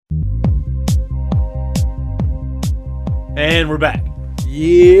And we're back.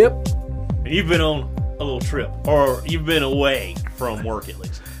 Yep. And you've been on a little trip, or you've been away from work at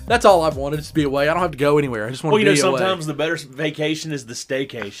least. That's all I've wanted, is to be away. I don't have to go anywhere. I just want to be away. Sometimes the better vacation is the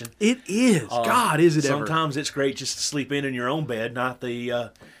staycation. It is. God, is it ever. Sometimes it's great just to sleep in your own bed, not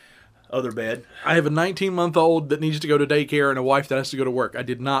the other bed. I have a 19-month-old that needs to go to daycare and a wife that has to go to work. I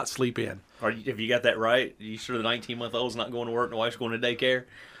did not sleep in. Have you got that right? Are you sure the 19-month-old's not going to work and the wife's going to daycare?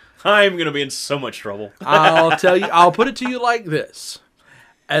 I'm going to be in so much trouble. I'll tell you. I'll put it to you like this.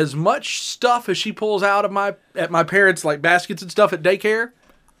 As much stuff as she pulls out of at my parents', like baskets and stuff at daycare,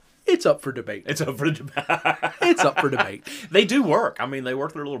 it's up for debate. It's up for debate. It's up for debate. They do work. I mean, they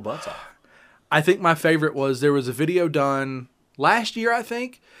work their little butts off. I think my favorite was there was a video done last year, I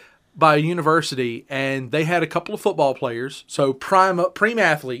think, by a university, and they had a couple of football players, so prime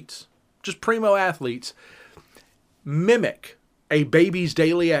athletes, just primo athletes, mimic a baby's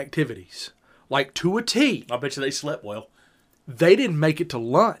daily activities, like to a T. I bet you they slept well. They didn't make it to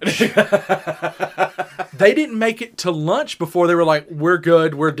lunch. They didn't make it to lunch before they were like, "We're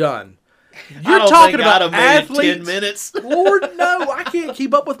good, we're done." You're talking about athletes. 10 minutes. Lord, no, I can't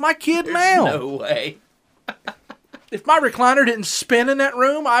keep up with my kid now. No way. If my recliner didn't spin in that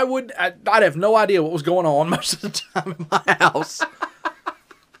room, I'd have no idea what was going on most of the time in my house.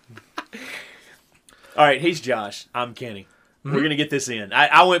 All right, he's Josh. I'm Kenny. Mm-hmm. We're going to get this in.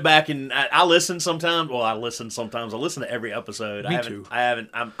 I went back and I listen sometimes. Well, I listen sometimes. I listen to every episode. Me too. I'm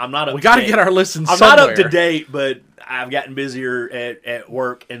not up We to got to date. get our listens I'm somewhere. not up to date, but I've gotten busier at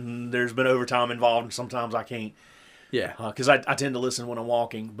work, and there's been overtime involved, and sometimes I can't. Yeah. Because I tend to listen when I'm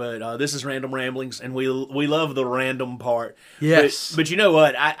walking. But this is Random Ramblings, and we love the random part. Yes. But you know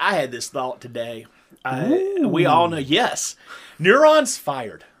what? I had this thought today. We all know, yes, Neurons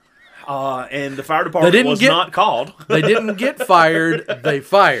fired. And the fire department was not called. They didn't get fired. They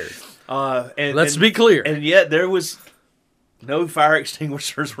fired. Let's be clear. And yet there was no fire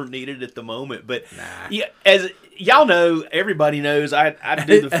extinguishers were needed at the moment. But yeah, as y'all know, everybody knows, I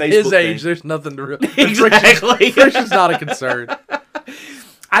do the Facebook At his thing. age, there's nothing to really... Exactly. Friction's not a concern.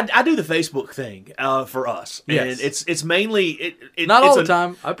 I do the Facebook thing for us. Yes. And it's mainly... Not all the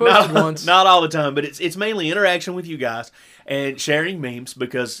time. I posted once. Not all the time, but it's mainly interaction with you guys and sharing memes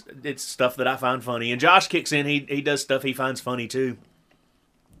because it's stuff that I find funny. And Josh kicks in. He does stuff he finds funny, too.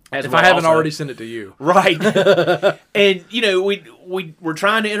 If I haven't already sent it to you. Right. And, you know, we're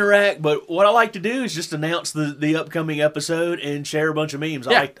trying to interact, but what I like to do is just announce the upcoming episode and share a bunch of memes.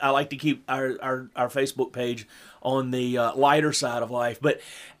 Yeah. I like to keep our Facebook page on the lighter side of life. But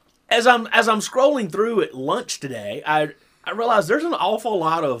as I'm scrolling through at lunch today, I realized there's an awful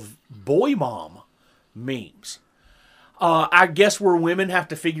lot of boy mom memes. I guess where women have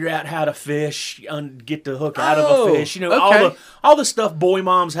to figure out how to fish and get the hook out of a fish. You know, okay. all the stuff boy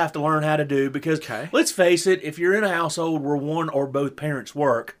moms have to learn how to do because, let's face it, if you're in a household where one or both parents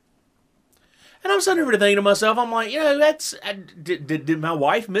work, and I'm sitting over thinking to myself, I'm like, you know, did my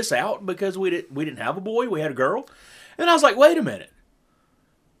wife miss out because we didn't have a boy, we had a girl? And I was like, wait a minute.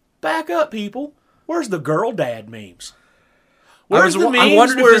 Back up, people. Where's the girl dad memes? I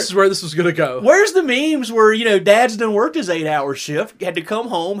wondered if this is where this was going to go. Where's the memes where, you know, dad's done worked his 8-hour shift, had to come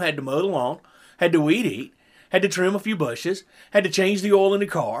home, had to mow the lawn, had to weed eat, had to trim a few bushes, had to change the oil in the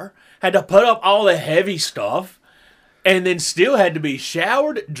car, had to put up all the heavy stuff, and then still had to be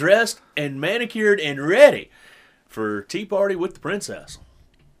showered, dressed, and manicured and ready for tea party with the princess.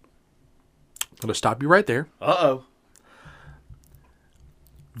 I'm going to stop you right there. Uh-oh.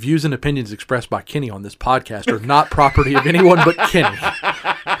 Views and opinions expressed by Kenny on this podcast are not property of anyone but Kenny.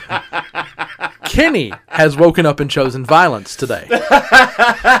 Kenny has woken up and chosen violence today.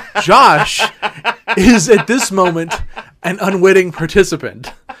 Josh is at this moment an unwitting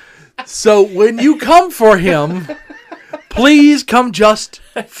participant. So when you come for him, please come just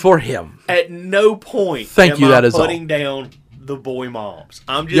for him. At no point Thank you, that is all. putting down the boy moms.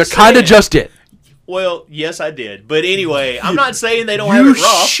 I'm just You kind of just did. Well, yes, I did. But anyway, I'm not saying they don't have it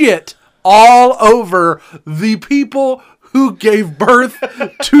rough. You shit all over the people who gave birth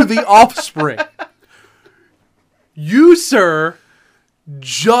to the offspring. You, sir,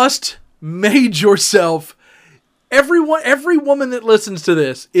 just made yourself... Every woman that listens to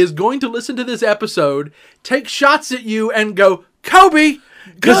this is going to listen to this episode, take shots at you, and go, Kobe!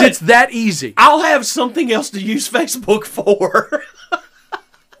 Because it's that easy. I'll have something else to use Facebook for.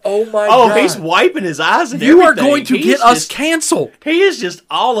 Oh my God. Oh, he's wiping his eyes and You everything. are going to get us canceled. He is just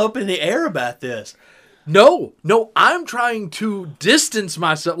all up in the air about this. No, I'm trying to distance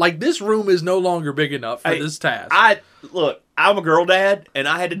myself. Like, this room is no longer big enough for this task. Look, I'm a girl dad, and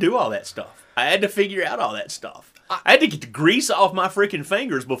I had to do all that stuff. I had to figure out all that stuff. I had to get the grease off my freaking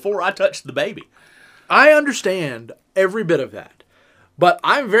fingers before I touched the baby. I understand every bit of that. But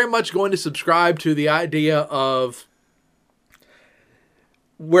I'm very much going to subscribe to the idea of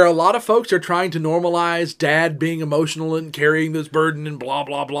where a lot of folks are trying to normalize dad being emotional and carrying this burden and blah,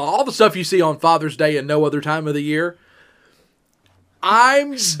 blah, blah. All the stuff you see on Father's Day and no other time of the year.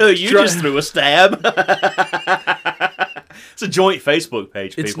 So you just threw a stab? It's a joint Facebook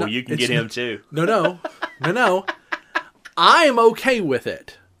page, people. You can get him too. No. I'm okay with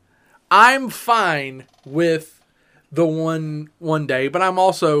it. I'm fine with the one day, but I'm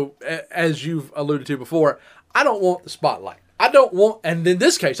also, as you've alluded to before, I don't want the spotlight. And in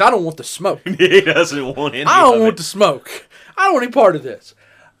this case, I don't want the smoke. He doesn't want any. I don't want the smoke. I don't want any part of this.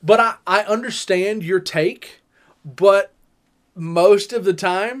 But I understand your take, but most of the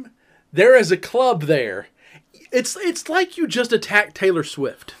time, there is a club there. It's like you just attacked Taylor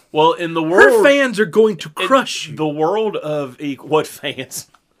Swift. Well, in the world, her fans are going to crush you. The world of what fans?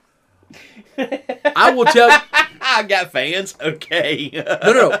 I will tell you. I got fans. Okay.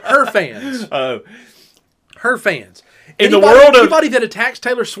 No. Her fans. Oh, her fans. In the world of anybody that attacks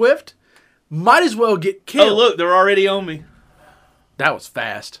Taylor Swift might as well get killed. Oh, look, they're already on me. That was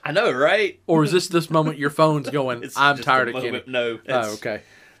fast. I know, right? Or is this moment your phone's going, I'm tired of Kenny? No. Oh, okay.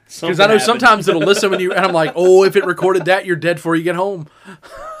 Because I know sometimes it'll listen when you, and I'm like, oh, if it recorded that, you're dead before you get home.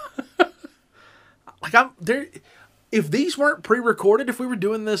 Like, I'm there. If these weren't pre-recorded, if we were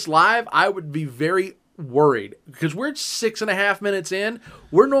doing this live, I would be very worried. Because we're 6.5 minutes in.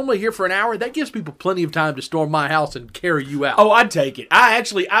 We're normally here for an hour. That gives people plenty of time to storm my house and carry you out. Oh, I'd take it. I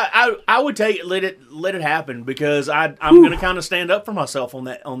would take it. Let it happen, because I'm going to kind of stand up for myself on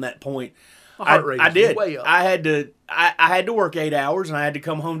that point. I did. Way up. I had to work 8 hours, and I had to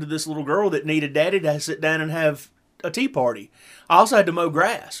come home to this little girl that needed daddy to sit down and have a tea party. I also had to mow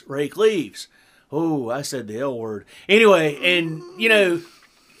grass, rake leaves. Oh, I said the L word. Anyway, and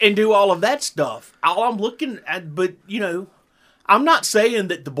and do all of that stuff. All I'm looking at, but I'm not saying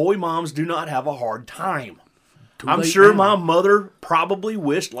that the boy moms do not have a hard time. I'm sure my mother probably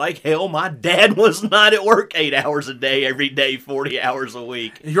wished like hell my dad was not at work 8 hours a day, every day, 40 hours a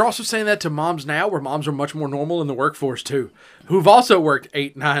week. You're also saying that to moms now, where moms are much more normal in the workforce too, who've also worked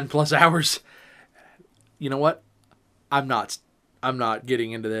 8, 9+ hours. You know what? I'm not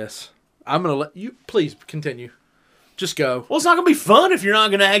getting into this. I'm going to let you, please continue. Just go. Well, it's not going to be fun if you're not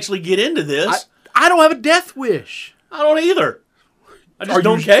going to actually get into this. I don't have a death wish. I don't either. I just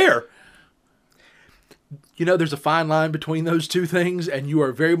don't care. There's a fine line between those two things, and you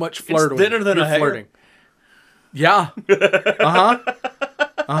are very much flirting. It's thinner than a hair. Flirting. Yeah.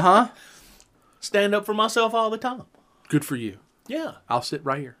 Uh-huh. Stand up for myself all the time. Good for you. Yeah. I'll sit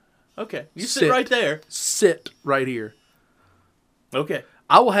right here. Okay. You sit right there. Sit right here. Okay.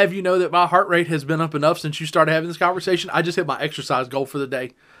 I will have you know that my heart rate has been up enough since you started having this conversation. I just hit my exercise goal for the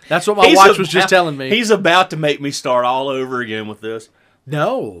day. That's what my watch was just telling me. He's about to make me start all over again with this.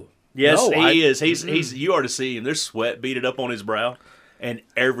 No. Yes, he is. He's. You ought to see him. There's sweat beaded up on his brow and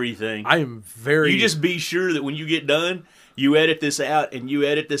everything. I am very... You just be sure that when you get done, you edit this out, and you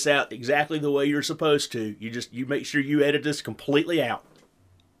edit this out exactly the way you're supposed to. You make sure you edit this completely out.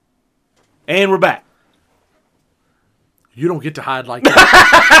 And we're back. You don't get to hide like that.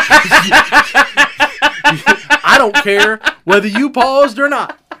 I don't care whether you paused or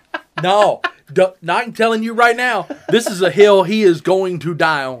not. No. I'm telling you right now, this is a hill he is going to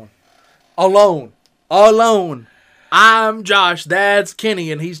die on. Alone. I'm Josh. That's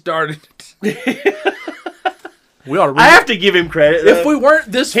Kenny, and he started. We ought to. I have to give him credit. If we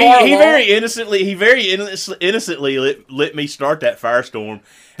weren't this far he along, very innocently let me start that firestorm.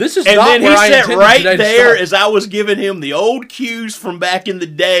 This is and not then where he sat right there as I was giving him the old cues from back in the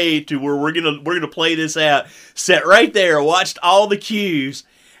day to where we're gonna play this out. Sat right there, watched all the cues,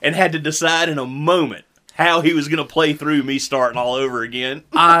 and had to decide in a moment how he was gonna play through me starting all over again.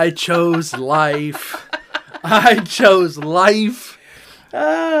 I chose life.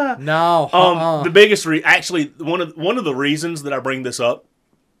 No. The biggest actually one of the reasons that I bring this up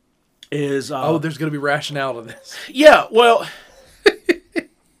is there's going to be rationale to this. Yeah, well,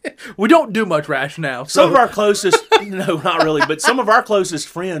 we don't do much rationale. Some of our closest no, not really, but some of our closest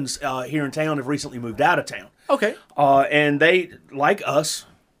friends here in town have recently moved out of town. Okay. And they, like us,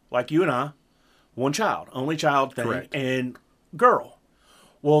 like you and I, one child, only child thing. Correct. And girl.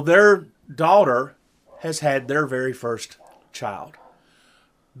 Well, their daughter has had their very first child.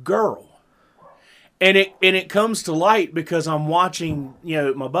 Girl. And it comes to light because I'm watching,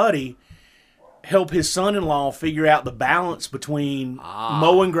 my buddy help his son-in-law figure out the balance between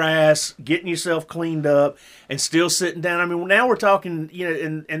mowing grass, getting yourself cleaned up, and still sitting down. I mean, now we're talking,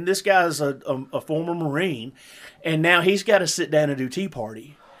 and this guy's a former Marine, and now he's got to sit down and do tea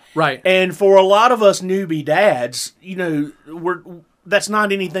party. Right. And for a lot of us newbie dads, that's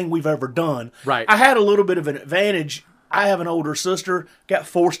not anything we've ever done. Right. I had a little bit of an advantage. I have an older sister, got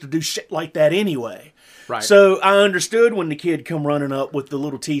forced to do shit like that anyway. Right. So I understood when the kid come running up with the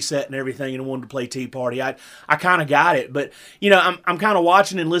little tea set and everything and wanted to play tea party. I kind of got it. But, I'm kind of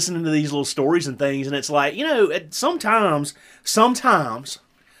watching and listening to these little stories and things, and it's like, sometimes,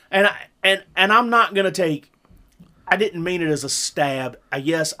 and I'm not going to take, I didn't mean it as a stab.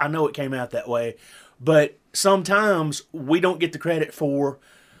 Yes, I know it came out that way. But sometimes we don't get the credit for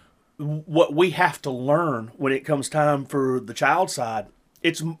what we have to learn when it comes time for the child side.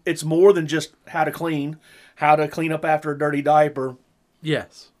 It's more than just how to clean up after a dirty diaper.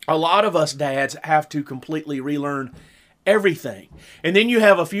 Yes. A lot of us dads have to completely relearn everything. And then you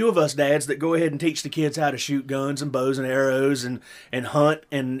have a few of us dads that go ahead and teach the kids how to shoot guns and bows and arrows and hunt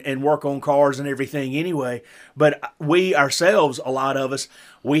and work on cars and everything anyway. But we ourselves, a lot of us,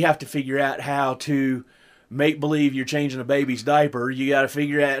 we have to figure out how to make believe you're changing a baby's diaper. You got to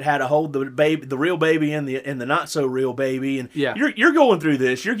figure out how to hold the baby, the real baby, and the not so real baby. And you're going through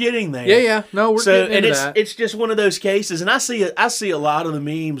this. You're getting there. Yeah. No, we're getting into that. It's just one of those cases. And I see a lot of the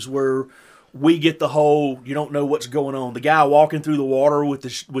memes where we get the whole you don't know what's going on. The guy walking through the water with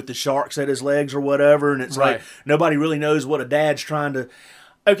the sharks at his legs or whatever, and it's like nobody really knows what a dad's trying to.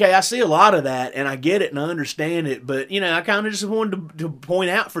 Okay, I see a lot of that, and I get it, and I understand it, but, I kind of just wanted to point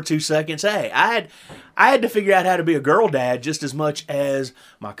out for 2 seconds, hey, I had to figure out how to be a girl dad just as much as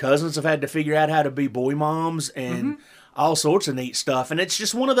my cousins have had to figure out how to be boy moms and all sorts of neat stuff, and it's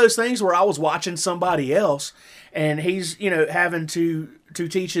just one of those things where I was watching somebody else, and he's, having to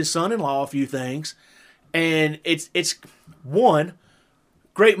teach his son-in-law a few things, and it's one,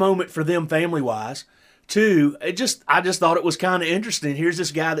 great moment for them family-wise. Two, I just thought it was kind of interesting. Here's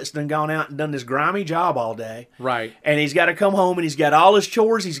this guy that's gone out and done this grimy job all day. Right. And he's got to come home and he's got all his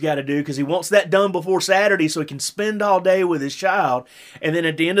chores he's got to do because he wants that done before Saturday so he can spend all day with his child. And then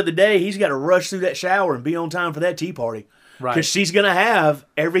at the end of the day, he's got to rush through that shower and be on time for that tea party. Right. Because she's going to have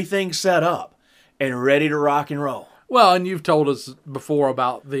everything set up and ready to rock and roll. Well, and you've told us before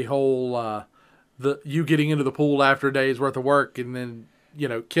about the whole, you getting into the pool after a day's worth of work and then,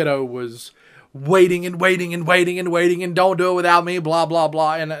 kiddo was waiting and don't do it without me, blah, blah,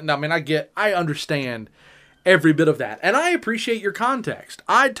 blah. And I mean, I understand every bit of that. And I appreciate your context.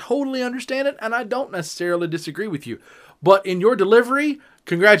 I totally understand it, and I don't necessarily disagree with you. But in your delivery,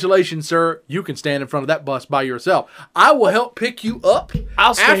 congratulations, sir. You can stand in front of that bus by yourself. I will help pick you up.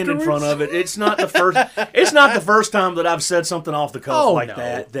 I'll stand in front of it. It's not the first time that I've said something off the cuff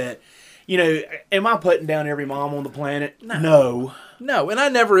that, am I putting down every mom on the planet? No. No, and I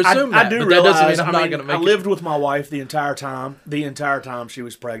never assumed that. I do but realize, that doesn't mean I'm not going to make I lived with my wife the entire time she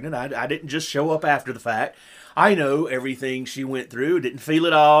was pregnant. I didn't just show up after the fact. I know everything she went through. Didn't feel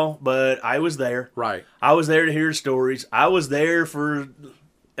it all, but I was there. Right. I was there to hear stories. I was there for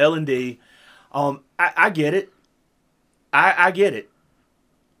L&D. I get it. I get it.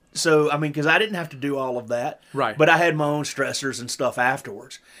 So, because I didn't have to do all of that. Right. But I had my own stressors and stuff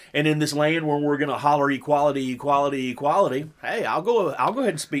afterwards. And in this land where we're going to holler equality, hey, I'll go ahead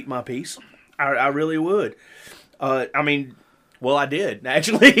and speak my piece. I really would. I did,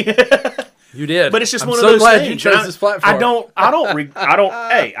 actually. You did. But it's just I'm one so of those glad things. you chose this platform. I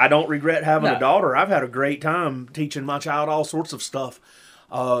don't regret having No. a daughter. I've had a great time teaching my child all sorts of stuff.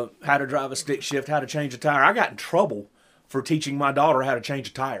 How to drive a stick shift, how to change a tire. I got in trouble for teaching my daughter how to change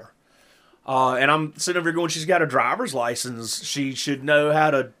a tire. And I'm sitting over here going, she's got a driver's license. She should know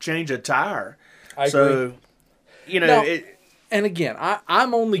how to change a tire. I agree. So, and again,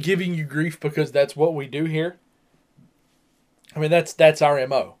 I'm only giving you grief because that's what we do here. I mean, that's our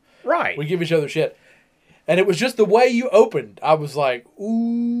MO. Right. We give each other shit. And it was just the way you opened. I was like,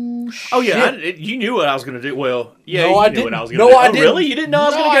 ooh, shit. Oh, yeah. You knew what I was going to do. Well, yeah, no, you knew what I was going to do. I didn't. Really? You didn't know I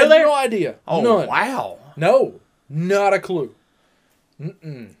was going to go there? No idea. Oh, None. wow. No, not a clue.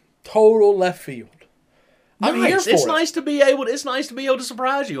 Total left field. I'm here for It's it. nice to be able to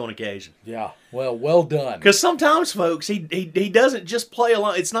surprise you on occasion. Yeah. Well done. Because sometimes, folks, he doesn't just play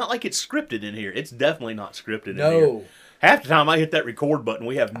along. It's not like it's scripted in here. It's definitely not scripted in here. No. Half the time I hit that record button,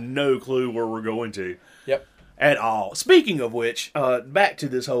 we have no clue where we're going to. Yep. At all. Speaking of which, back to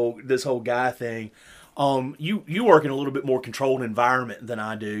this whole guy thing. You work in a little bit more controlled environment than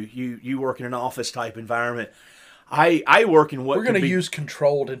I do. You work in an office type environment. I work in what we're going to use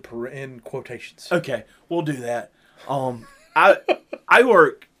controlled in quotations. Okay, we'll do that. I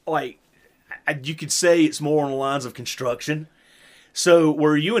work you could say it's more on the lines of construction. So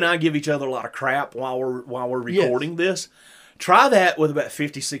where you and I give each other a lot of crap while we're recording this, try that with about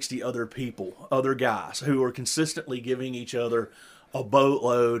 50, 60 other people, other guys who are consistently giving each other a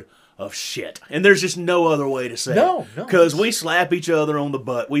boatload of shit. And there's just no other way to say No. Because we slap each other on the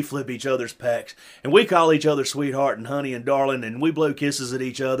butt, we flip each other's pecs, and we call each other sweetheart and honey and darling, and we blow kisses at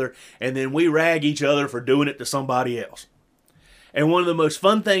each other, and then we rag each other for doing it to somebody else. And one of the most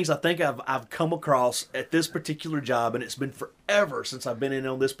fun things I think I've come across at this particular job, and it's been forever since I've been in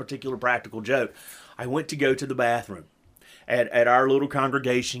on this particular practical joke, I went to go to the bathroom at our little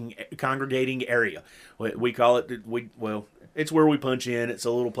congregating area. We call it, it's where we punch in. It's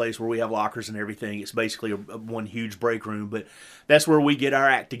a little place where we have lockers and everything. It's basically one huge break room, but that's where we get our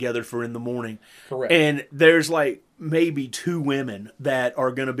act together for in the morning. Correct. And there's like maybe 2 women that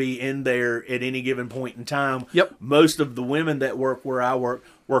are going to be in there at any given point in time. Yep. Most of the women that work where I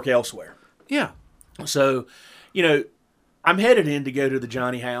work elsewhere. Yeah. So, I'm headed in to go to the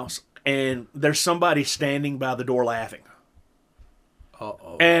Johnny house, and there's somebody standing by the door laughing.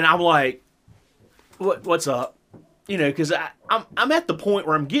 Uh-oh. And I'm like, what's up? Because I'm at the point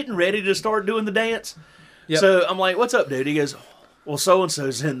where I'm getting ready to start doing the dance. Yep. So I'm like, what's up, dude? He goes, well,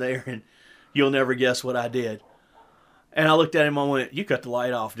 so-and-so's in there, and you'll never guess what I did. And I looked at him and I went, you cut the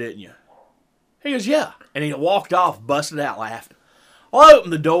light off, didn't you? He goes, yeah. And he walked off, busted out laughing. Well, I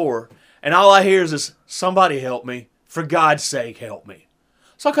opened the door, and all I hear is this, somebody help me. For God's sake, help me.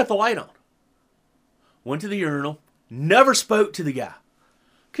 So I cut the light on. Went to the urinal. Never spoke to the guy.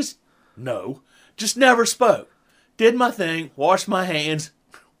 Just never spoke. Did my thing, washed my hands,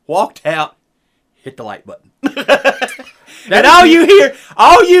 walked out, hit the light button. And all you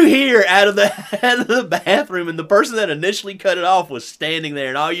hear out of the bathroom, and the person that initially cut it off was standing there,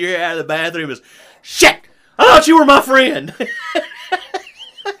 and all you hear out of the bathroom is, shit, I thought you were my friend.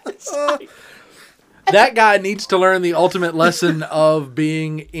 That guy needs to learn the ultimate lesson of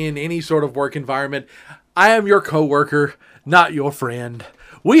being in any sort of work environment. I am your coworker, not your friend.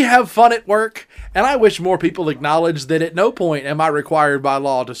 We have fun at work, and I wish more people acknowledge that at no point am I required by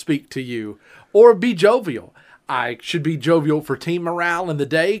law to speak to you or be jovial. I should be jovial for team morale in the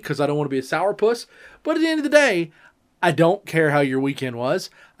day because I don't want to be a sourpuss. But at the end of the day, I don't care how your weekend was.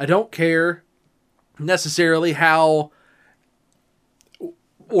 I don't care necessarily how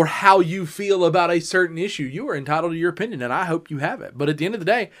you feel about a certain issue. You are entitled to your opinion, and I hope you have it. But at the end of the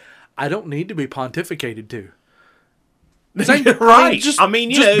day, I don't need to be pontificated to. Right. Just know,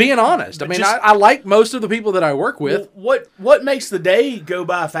 being honest. I like most of the people that I work with. What makes the day go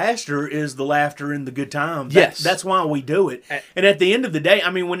by faster is the laughter and the good time. Yes. That's why we do it. And at the end of the day,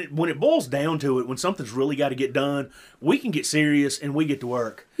 when it boils down to it, when something's really got to get done, we can get serious and we get to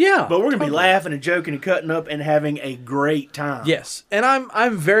work. Yeah. But we're going to be laughing and joking and cutting up and having a great time. Yes. And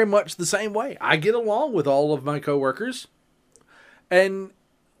I'm very much the same way. I get along with all of my coworkers, and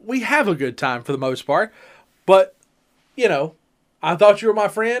we have a good time for the most part. But I thought you were my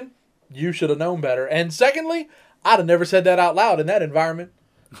friend. You should have known better. And secondly, I'd have never said that out loud in that environment.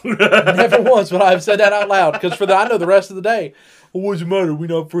 Never once would I have said that out loud. Because I know the rest of the day, well, what's the matter? We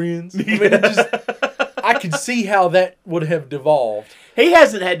not friends? I could see how that would have devolved. He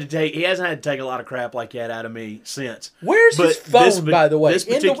hasn't had to take a lot of crap like that out of me since. Where's his phone, by the way?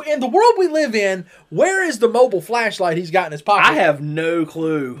 In the world we live in, where is the mobile flashlight he's got in his pocket? I have no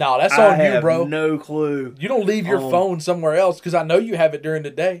clue. No, that's on you, bro. No clue. You don't leave your phone somewhere else because I know you have it during the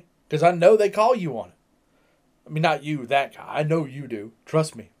day because I know they call you on it. I mean, not you, that guy. I know you do.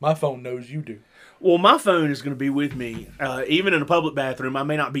 Trust me. My phone knows you do. Well, my phone is going to be with me. Even in a public bathroom, I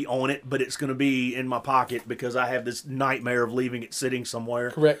may not be on it, but it's going to be in my pocket because I have this nightmare of leaving it sitting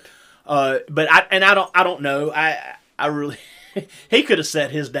somewhere. Correct. But I don't know. I really he could have set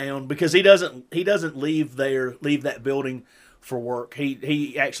his down because he doesn't leave that building for work.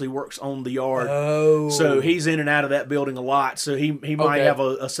 He actually works on the yard. Oh. So he's in and out of that building a lot. So he might have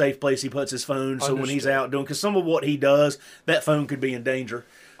a safe place he puts his phone. So when he's out doing, because some of what he does, that phone could be in danger.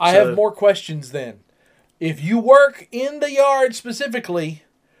 I have more questions then. If you work in the yard specifically,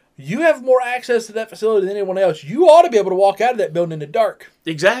 you have more access to that facility than anyone else. You ought to be able to walk out of that building in the dark.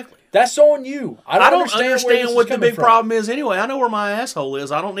 Exactly. That's on you. I don't understand what the big problem is anyway. I know where my asshole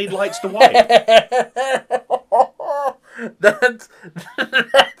is. I don't need lights to wipe. That's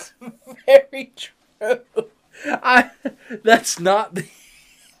very true. That's not the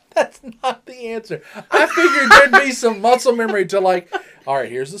answer. I figured there'd be some muscle memory to all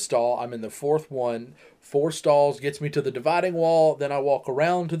right, here's the stall. I'm in the fourth one. 4 stalls gets me to the dividing wall. Then I walk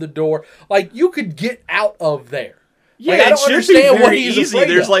around to the door. You could get out of there. Yeah, I don't understand what he's easy.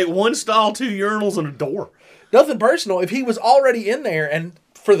 There's 1 stall, 2 urinals, and a door. Nothing personal. If he was already in there, and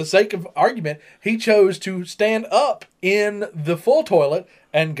for the sake of argument, he chose to stand up in the full toilet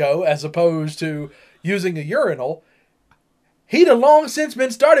and go, as opposed to using a urinal, He'd have long since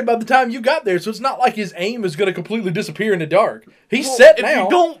been started by the time you got there, so it's not like his aim is going to completely disappear in the dark. He's set if now. you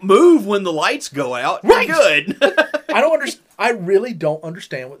don't move when the lights go out, Right. you're good. I don't understand. I really don't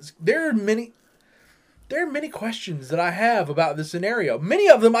understand there are many questions that I have about this scenario. Many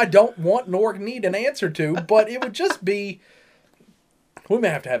of them I don't want nor need an answer to, but it would just be. We may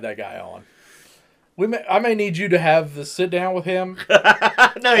have to have that guy on. I may need you to have the sit down with him.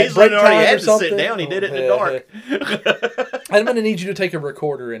 No, he's already had to sit down. He did it in the dark. I'm going to need you to take a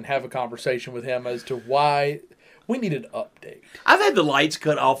recorder and have a conversation with him as to why we need an update. I've had the lights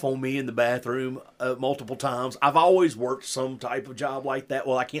cut off on me in the bathroom multiple times. I've always worked some type of job like that.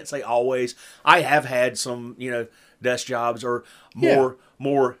 Well, I can't say always. I have had some, desk jobs or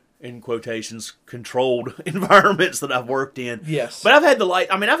more in quotations, controlled environments that I've worked in. Yes. But I've had the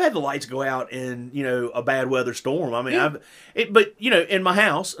lights go out in, a bad weather storm. I mean, in my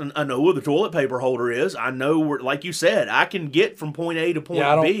house, and I know where the toilet paper holder is. I know where, like you said, I can get from point A to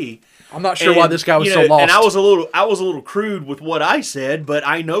point B. I'm not sure why this guy was so lost. And I was a little crude with what I said, but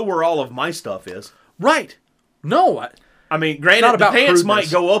I know where all of my stuff is. Right. No, I mean, granted, the pants might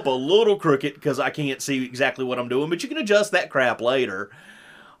go up a little crooked because I can't see exactly what I'm doing, but you can adjust that crap later.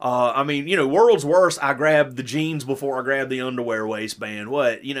 World's worst, I grabbed the jeans before I grabbed the underwear waistband.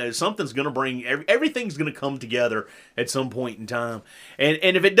 Something's going to bring, everything's going to come together at some point in time. And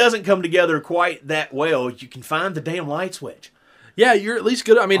if it doesn't come together quite that well, you can find the damn light switch. Yeah, you're at least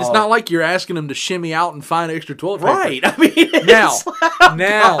good. I mean, it's not like you're asking them to shimmy out and find extra toilet paper. Right. I mean, now,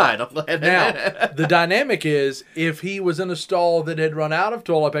 the dynamic is if he was in a stall that had run out of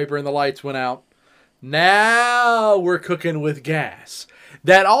toilet paper and the lights went out, now we're cooking with gas.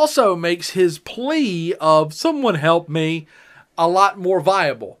 That also makes his plea of someone help me a lot more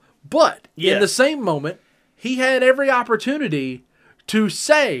viable. But in the same moment, he had every opportunity to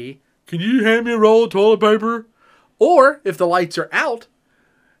say, "Can you hand me a roll of toilet paper?" Or if the lights are out,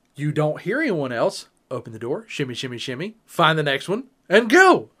 you don't hear anyone else, open the door, shimmy, shimmy, shimmy, find the next one, and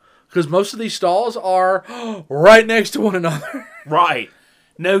go. Because most of these stalls are right next to one another. Right.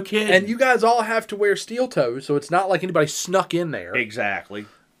 No kidding. And you guys all have to wear steel toes, so it's not like anybody snuck in there. Exactly.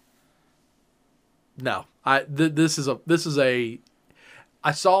 No. This is a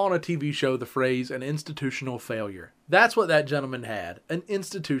I saw on a TV show the phrase an institutional failure. That's what that gentleman had, an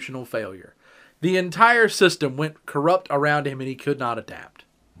institutional failure. The entire system went corrupt around him and he could not adapt.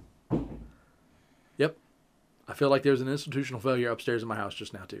 Yep. I feel like there's an institutional failure upstairs in my house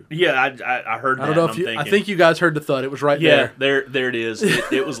just now too. Yeah, I heard that. I don't know if you. I think you guys heard the thud. It was right there. Yeah, there it is.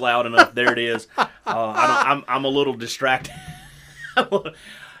 It was loud enough. There it is. I'm a little distracted.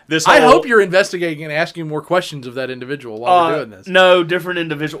 I hope you're investigating and asking more questions of that individual while we're doing this. No, different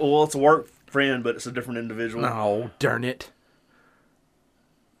individual. Well, it's a work friend, but it's a different individual. Oh, darn it.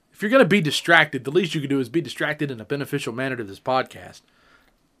 If you're going to be distracted, the least you can do is be distracted in a beneficial manner to this podcast.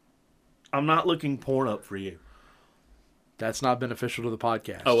 I'm not looking porn up for you. That's not beneficial to the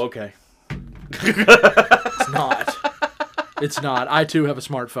podcast. Oh, okay. It's not. It's not. I, too, have a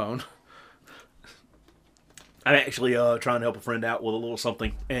smartphone. I'm actually trying to help a friend out with a little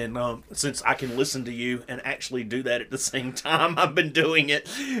something. And since I can listen to you and actually do that at the same time, I've been doing it.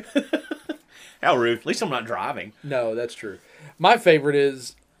 How rude. At least I'm not driving. No, that's true. My favorite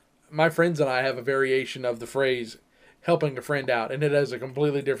is, my friends and I have a variation of the phrase, helping a friend out, and it has a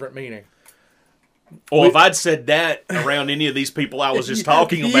completely different meaning. Well, if I'd said that around any of these people I was just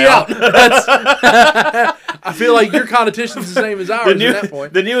talking about. Yeah, I feel like your connotation's the same as ours at that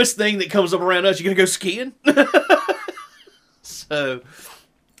point. The newest thing that comes up around us, you going to go skiing? So,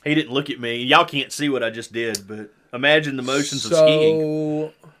 he didn't look at me. Y'all can't see what I just did, but imagine the motions of skiing.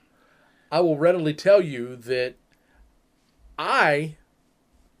 So, I will readily tell you that I,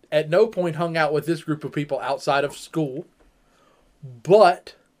 at no point, hung out with this group of people outside of school,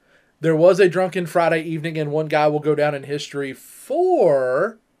 but there was a drunken Friday evening, and one guy will go down in history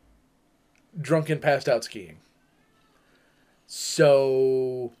for drunken passed out skiing.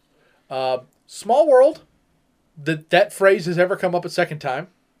 So, small world that phrase has ever come up a second time.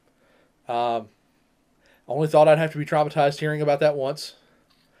 Only thought I'd have to be traumatized hearing about that once.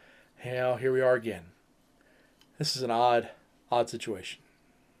 Hell, here we are again. This is an odd situation.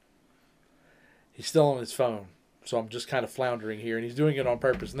 He's still on his phone. So I'm just kind of floundering here, and he's doing it on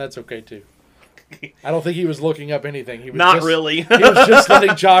purpose, and that's okay too. I don't think he was looking up anything. He was Not really. He was just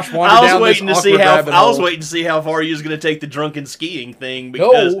letting Josh wander down this awkward rabbit hole. I was waiting to see how far he was going to take the drunken skiing thing,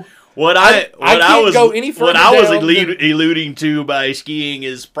 because what I was alluding to by skiing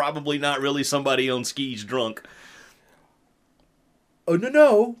is probably not really somebody on skis drunk. Oh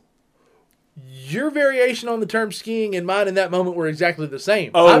no. Your variation on the term skiing and mine in that moment were exactly the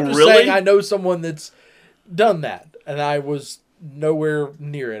same. Oh, I'm just really? saying I know someone that's done that. and I was nowhere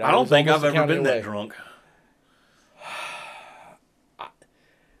near it. I don't think I've almost ever been counting that away. drunk.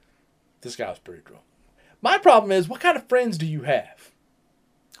 This guy was pretty drunk. My problem is, what kind of friends do you have?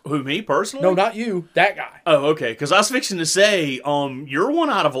 Who, me personally? No, not you. That guy. Oh, okay. Because I was fixing to say, you're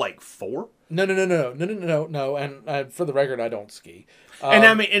one out of like 4. No. And for the record, I don't ski. And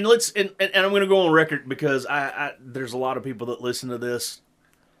I mean, and I'm going to go on record because I there's a lot of people that listen to this.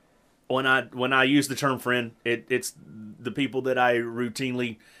 When I use the term friend, it's the people that I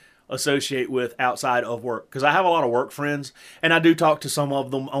routinely associate with outside of work, because I have a lot of work friends, and I do talk to some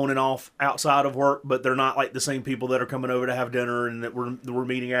of them on and off outside of work, but they're not like the same people that are coming over to have dinner and that we're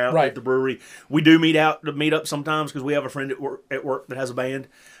meeting out at the brewery. We do meet up sometimes because we have a friend at work that has a band,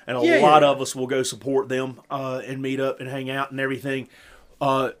 and a lot of us will go support them and meet up and hang out and everything.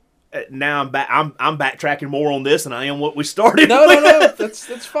 Now I'm back. I'm backtracking more on this than I am what we started. No,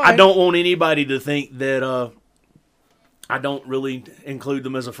 that's fine. I don't want anybody to think that I don't really include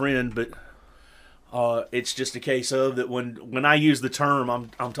them as a friend, but it's just a case of that when I use the term,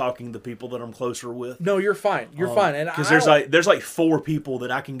 I'm talking the people that I'm closer with. No, you're fine. You're fine, and because there's like 4 people that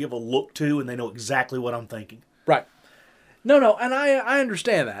I can give a look to, and they know exactly what I'm thinking. Right. No, and I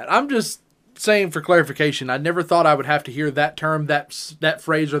understand that. I'm just saying for clarification, I never thought I would have to hear that term, that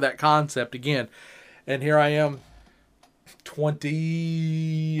phrase, or that concept again, and here I am, 20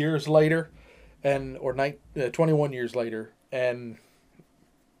 years later. 21 years later, and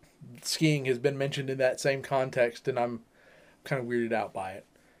skiing has been mentioned in that same context, and I'm kind of weirded out by it.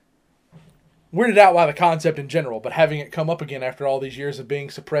 Weirded out by the concept in general, but having it come up again after all these years of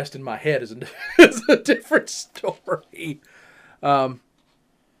being suppressed in my head is a different story.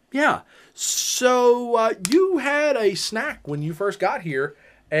 Yeah. So you had a snack when you first got here,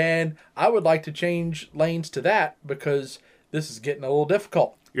 and I would like to change lanes to that because this is getting a little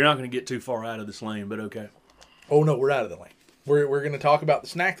difficult. You're not going to get too far out of this lane, but okay. Oh, no, we're out of the lane. We're going to talk about the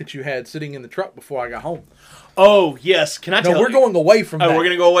snack that you had sitting in the truck before I got home. Oh, yes. Can I tell you? No, we're going away from that. Oh, we're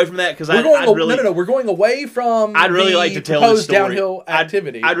going to go away from that? Because we're going away from I'd really like to tell this story. Downhill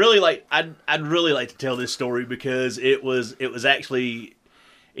activity. I'd really like to tell this story because it was actually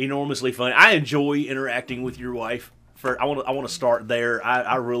enormously fun. I enjoy interacting with your wife. I want to start there.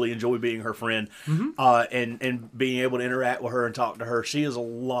 I really enjoy being her friend, and being able to interact with her and talk to her. She is a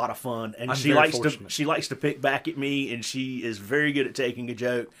lot of fun, and she likes to pick back at me, and she is very good at taking a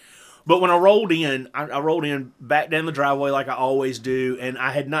joke. But when I rolled in back down the driveway like I always do, and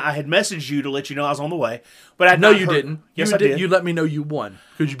I had messaged you to let you know I was on the way, but I no, you didn't. Yes, I did. You let me know you won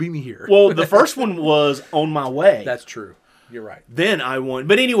because you beat me here. Well, the first one was on my way. That's true. You're right. Then I won.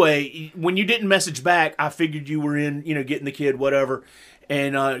 But anyway, when you didn't message back, I figured you were in, getting the kid, whatever,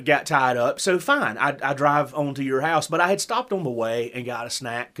 and got tied up. So fine, I drive on to your house. But I had stopped on the way and got a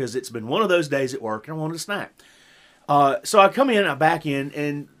snack because it's been one of those days at work and I wanted a snack. So I come in, I back in,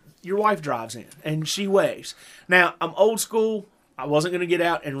 and your wife drives in, and she waves. Now, I'm old school. I wasn't going to get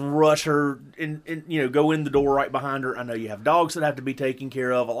out and rush her and go in the door right behind her. I know you have dogs that have to be taken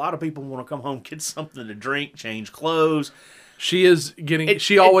care of. A lot of people want to come home, get something to drink, change clothes. She is getting.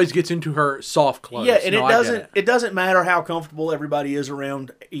 She always gets into her soft clothes. Yeah, and it doesn't matter how comfortable everybody is around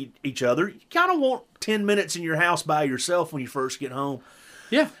each other. You kind of want 10 minutes in your house by yourself when you first get home.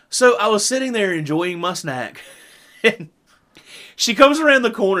 Yeah. So I was sitting there enjoying my snack, and she comes around the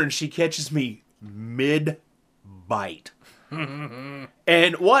corner and she catches me mid-bite.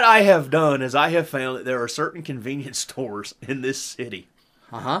 And what I have done is I have found that there are certain convenience stores in this city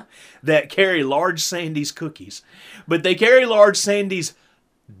that carry Large Sandy's cookies, but they carry Large Sandy's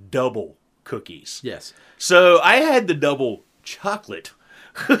double cookies. Yes. So I had the double chocolate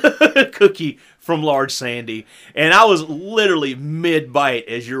cookie from Large Sandy, and I was literally mid-bite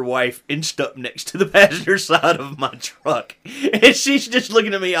as your wife inched up next to the passenger side of my truck. And she's just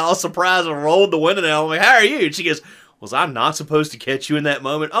looking at me all surprised and rolled the window down. I'm like, how are you? And she goes, was I not supposed to catch you in that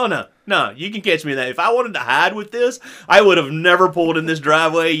moment? Oh, no, you can catch me in that. If I wanted to hide with this, I would have never pulled in this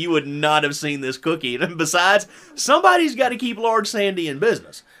driveway. You would not have seen this cookie. And besides, somebody's got to keep Large Sandy in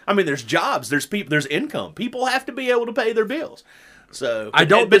business. I mean, there's jobs, there's people, there's income. People have to be able to pay their bills. So I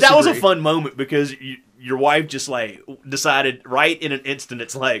don't. But that was a fun moment because your wife just like decided right in an instant.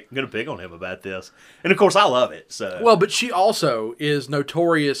 It's like I'm gonna pick on him about this, and of course I love it. So well, but she also is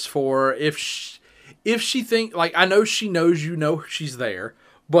notorious for if she think like I know she knows she's there,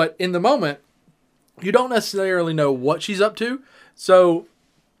 but in the moment you don't necessarily know what she's up to. So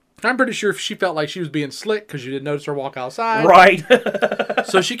I'm pretty sure if she felt like she was being slick because you didn't notice her walk outside, right?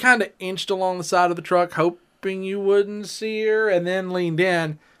 So she kind of inched along the side of the truck, hoping you wouldn't see her, and then leaned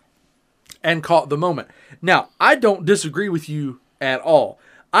in and caught the moment. Now, I don't disagree with you at all.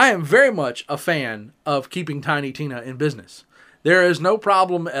 I am very much a fan of keeping Tiny Tina in business. There is no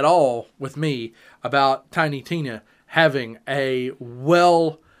problem at all with me about Tiny Tina having a well-versed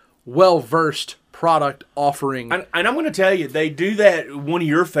product offering. And I'm going to tell you, they do that. One of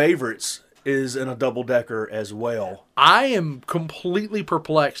your favorites is in a double-decker as well. I am completely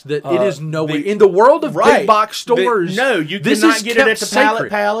perplexed that it is nowhere in the world of big box stores. No, you cannot get it at the Pallet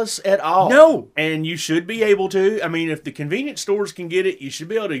Palace at all. No. And you should be able to. I mean, if the convenience stores can get it, you should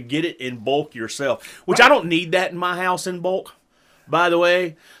be able to get it in bulk yourself, which I don't need that in my house in bulk. By the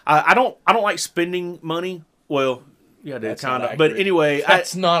way, I don't like spending money. Well, yeah, that's kind of. But anyway,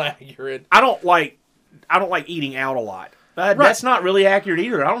 that's not accurate. I don't like eating out a lot. That's not really accurate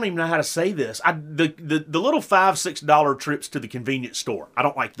either. I don't even know how to say this. The little $5-6 trips to the convenience store, I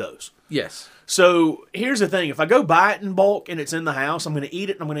don't like those. Yes. So here's the thing: if I go buy it in bulk and it's in the house, I'm going to eat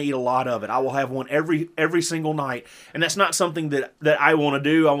it, and I'm going to eat a lot of it. I will have one every single night, and that's not something that I want to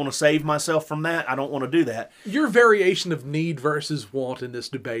do. I want to save myself from that. I don't want to do that. Your variation of need versus want in this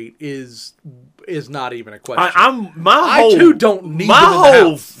debate is not even a question. I too don't need my them in the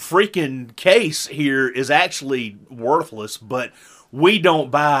whole house. freaking case here is actually worthless, but we don't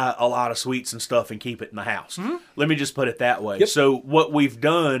buy a lot of sweets and stuff and keep it in the house. Mm-hmm. Let me just put it that way. Yep. So what we've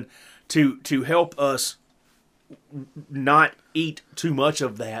done to help us not eat too much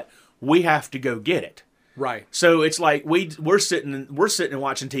of that, we have to go get it. Right. So it's like we're sitting and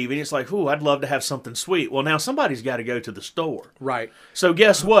watching TV, and it's like, "Ooh, I'd love to have something sweet." Well, now somebody's got to go to the store. Right. So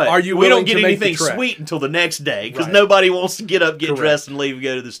guess what? We don't get anything sweet until the next day because nobody wants to get up, get dressed, and leave and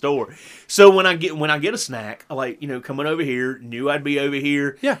go to the store. So when I get a snack, I like coming over here, knew I'd be over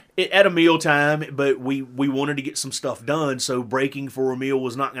here. Yeah. At a meal time, but we wanted to get some stuff done, so breaking for a meal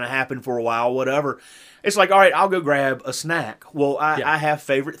was not going to happen for a while. Whatever. It's like, all right, I'll go grab a snack. Well, I have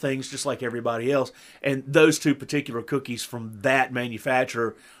favorite things just like everybody else, and those two particular cookies from that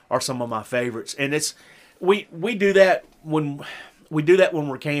manufacturer are some of my favorites. And we do that when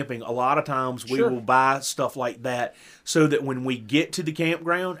we're camping. A lot of times we will buy stuff like that so that when we get to the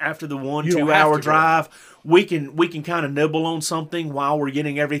campground after the 1-2 hour drive, we can kind of nibble on something while we're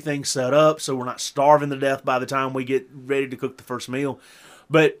getting everything set up, so we're not starving to death by the time we get ready to cook the first meal.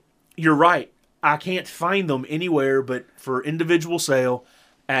 But you're right. I can't find them anywhere but for individual sale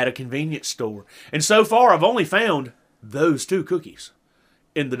at a convenience store. And so far, I've only found those two cookies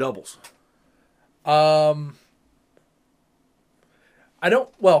in the doubles. Well,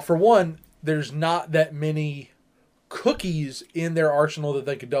 for one, there's not that many cookies in their arsenal that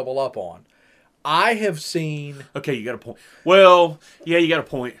they could double up on. I have seen... Okay, you got a point. Well, yeah, you got a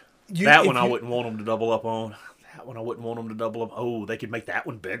point. I wouldn't want them to double up on. That one I wouldn't want them to double up. Oh, they could make that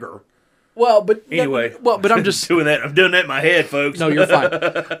one bigger. Well, but anyway, but I'm just doing that. I'm doing that in my head, folks. No, you're fine.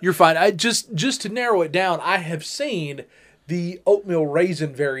 You're fine. I just to narrow it down, I have seen the oatmeal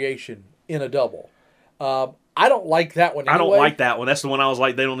raisin variation in a double. I don't like that one. Anyway. I don't like that one. That's the one I was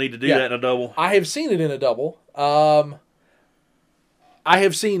like, they don't need to do that in a double. I have seen it in a double. I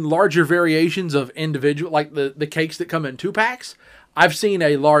have seen larger variations of individual, like the cakes that come in 2-packs. I've seen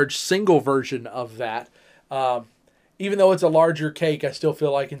a large single version of that. Even though it's a larger cake, I still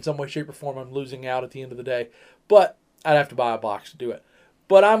feel like in some way, shape, or form I'm losing out at the end of the day. But I'd have to buy a box to do it.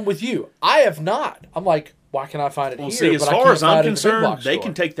 But I'm with you. I have not. I'm like, why can't I find it here? See, as far as I'm concerned, they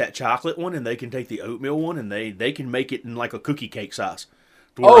can take that chocolate one and they can take the oatmeal one and they can make it in like a cookie cake size.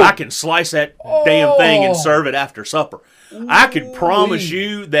 Where I can slice that damn thing and serve it after supper. I could promise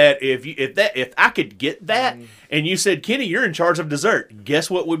you that if I could get that and you said, Kenny, you're in charge of dessert,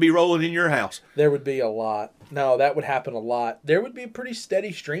 guess what would be rolling in your house? There would be a lot. No, that would happen a lot. There would be a pretty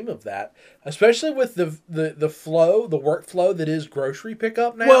steady stream of that, especially with the workflow that is grocery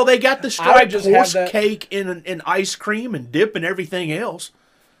pickup now. Well, they got the striped horse cake in ice cream and dip and everything else.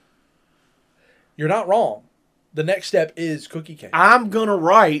 You're not wrong. The next step is cookie cake. I'm gonna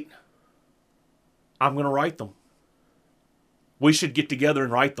write them. We should get together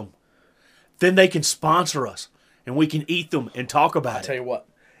and write them. Then they can sponsor us, and we can eat them and talk about it. I'll tell you what.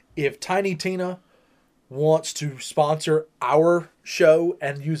 If Tiny Tina wants to sponsor our show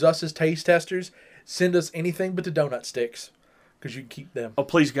and use us as taste testers, send us anything but the donut sticks, because you can keep them. Oh,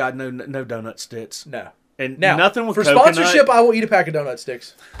 please, God, no donut sticks. No. And now, nothing with for coconut. Sponsorship, I will eat a pack of donut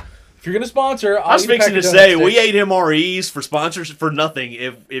sticks. If you're going to sponsor, I was fixing to say, we ate MREs for sponsors for nothing.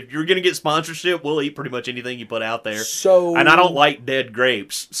 If you're going to get sponsorship, we'll eat pretty much anything you put out there. And I don't like dead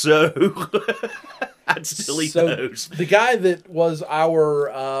grapes, so I'd still eat those. The guy that was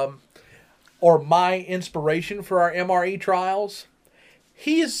my inspiration for our MRE trials,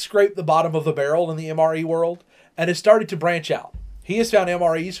 he has scraped the bottom of the barrel in the MRE world and has started to branch out. He has found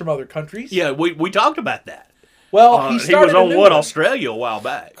MREs from other countries. Yeah, we talked about that. Well, he started was on a new what one. Australia a while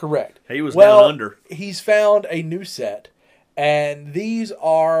back. Correct. He was down under. He's found a new set, and these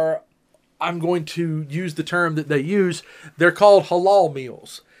are, I'm going to use the term that they use, they're called halal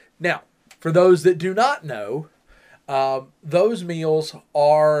meals. Now, for those that do not know, those meals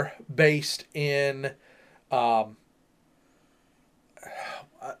are based in, the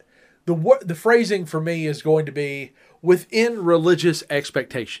phrasing for me is going to be within religious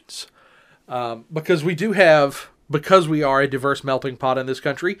expectations. Because we are a diverse melting pot in this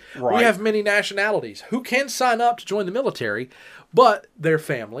country, Right. we have many nationalities who can sign up to join the military, but their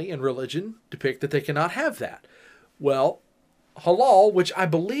family and religion depict that they cannot have that. Well, halal, which I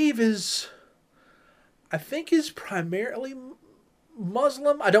think is primarily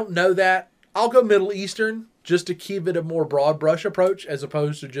Muslim. I don't know that. I'll go Middle Eastern just to keep it a more broad brush approach as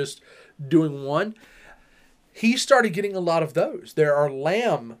opposed to just doing one. He started getting a lot of those. There are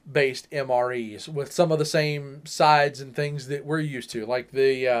lamb-based MREs with some of the same sides and things that we're used to, like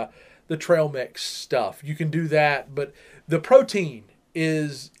the trail mix stuff. You can do that, but the protein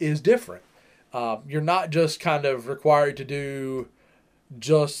is different. You're not just kind of required to do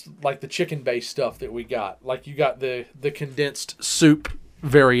just like the chicken-based stuff that we got. Like you got the condensed soup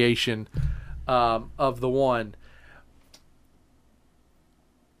variation of the one.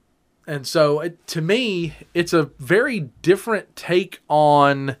 And so, to me, it's a very different take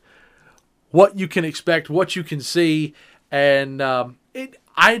on what you can expect, what you can see, and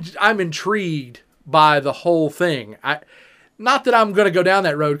I'm intrigued by the whole thing. Not that I'm going to go down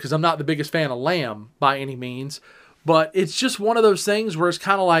that road because I'm not the biggest fan of lamb by any means, but it's just one of those things where it's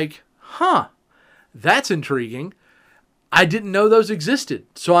kind of like, that's intriguing. I didn't know those existed,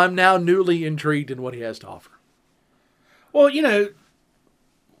 so I'm now newly intrigued in what he has to offer. Well,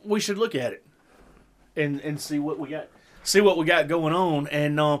 we should look at it and see what we got. See what we got going on.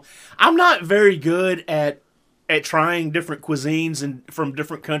 And I'm not very good at trying different cuisines and from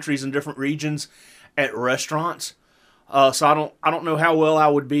different countries and different regions at restaurants. So I don't know how well I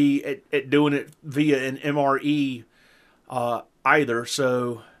would be at doing it via an MRE either.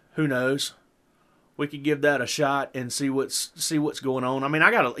 So who knows? We could give that a shot and see what's going on. I mean,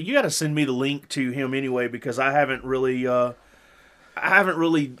 you gotta send me the link to him anyway because I haven't really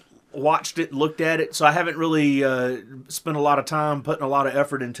watched it, looked at it, so I haven't really spent a lot of time putting a lot of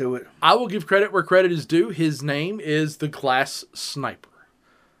effort into it. I will give credit where credit is due. His name is the Glass Sniper.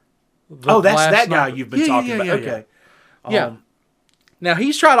 That's that guy you've been talking about. Okay. Yeah. Now,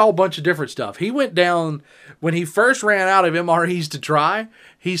 he's tried a whole bunch of different stuff. He went down, when he first ran out of MREs to try,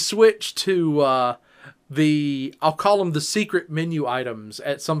 he switched to I'll call them the secret menu items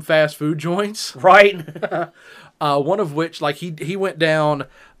at some fast food joints. Right. One of which, like he went down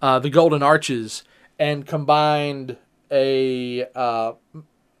the Golden Arches and combined a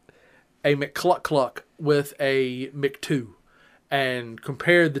McCluck with a McTwo and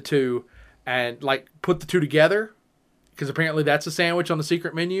compared the two and like put the two together because apparently that's a sandwich on the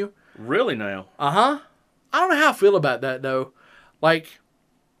secret menu. Really now? I don't know how I feel about that though. Like,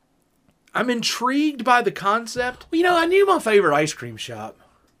 I'm intrigued by the concept. Well, I knew my favorite ice cream shop.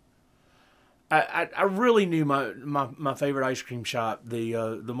 I really knew my favorite ice cream shop,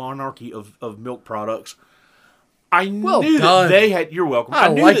 the Monarchy of Milk Products. I knew that they had. You're welcome. I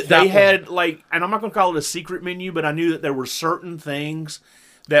knew that they had and I'm not going to call it a secret menu, but I knew that there were certain things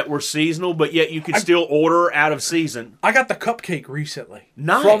that were seasonal, but yet you could still order out of season. I got the cupcake recently.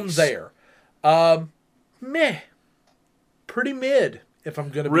 Nice. From there. Pretty mid, if I'm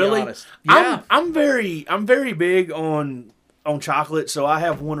going to be honest. Yeah. I'm very big on chocolate, so I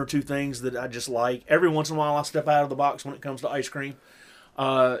have one or two things that I just like. Every once in a while, I step out of the box when it comes to ice cream.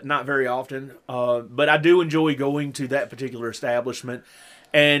 Not very often, but I do enjoy going to that particular establishment.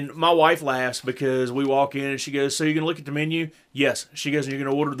 And my wife laughs because we walk in and she goes, "So you're going to look at the menu?" Yes. She goes, "You're going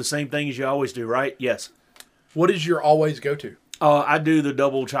to order the same thing as you always do, right?" Yes. What is your always go-to? I do the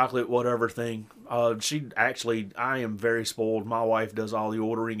double chocolate whatever thing. I am very spoiled. My wife does all the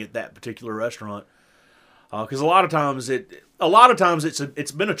ordering at that particular restaurant. Because a lot of times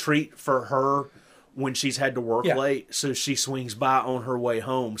it's been a treat for her when she's had to work late, so she swings by on her way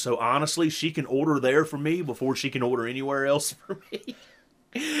home. So honestly, she can order there for me before she can order anywhere else for me.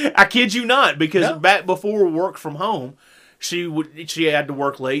 I kid you not, because back before work from home, she had to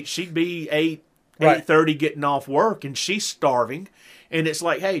work late. She'd be 8:30 getting off work, and she's starving. And it's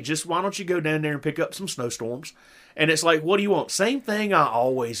like, hey, just why don't you go down there and pick up some snowstorms? And it's like, what do you want? Same thing I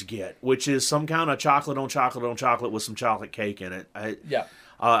always get, which is some kind of chocolate on chocolate on chocolate with some chocolate cake in it.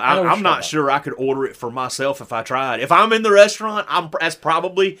 I'm not sure I could order it for myself if I tried. If I'm in the restaurant, that's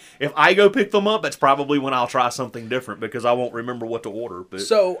probably, if I go pick them up, that's probably when I'll try something different because I won't remember what to order. But.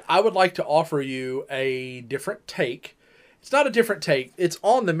 So I would like to offer you a different take. It's not a different take. It's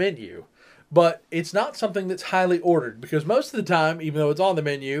on the menu, but it's not something that's highly ordered because most of the time, even though it's on the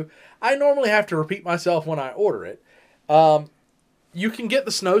menu, I normally have to repeat myself when I order it. You can get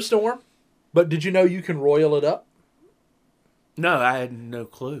the Snowstorm, but did you know you can royal it up? No, I had no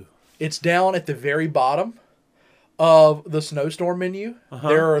clue. It's down at the very bottom of the Snowstorm menu. Uh-huh.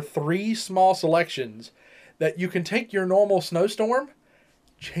 There are 3 small selections that you can take your normal Snowstorm,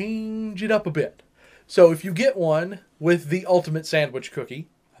 change it up a bit. So if you get one with the ultimate sandwich cookie,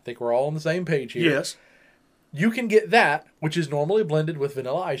 I think we're all on the same page here. Yes. You can get that, which is normally blended with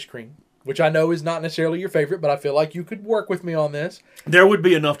vanilla ice cream, which I know is not necessarily your favorite, but I feel like you could work with me on this. There would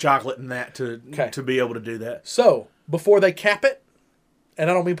be enough chocolate in that to be able to do that. So, before they cap it, and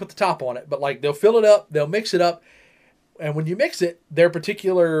I don't mean put the top on it, but like they'll fill it up, they'll mix it up, and when you mix it, their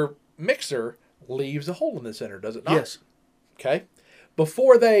particular mixer leaves a hole in the center, does it not? Yes. Okay.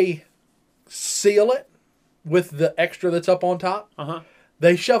 Before they seal it with the extra that's up on top,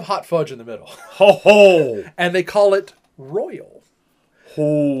 they shove hot fudge in the middle. Ho ho! And they call it royal.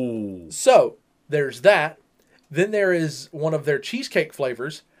 Ho! So, there's that. Then there is one of their cheesecake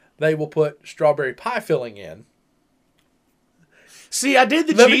flavors. They will put strawberry pie filling in. See, I did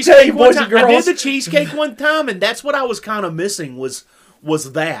the cheesecake one time. I did the cheesecake one time, and that's what I was kind of missing was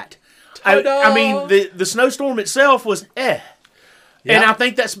that. I mean, the Snowstorm itself was Yep. And I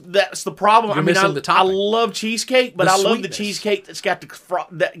think that's the problem. I love cheesecake, but I love the cheesecake that's got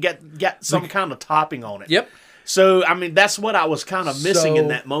got some kind of topping on it. Yep. So, I mean, that's what I was kind of missing in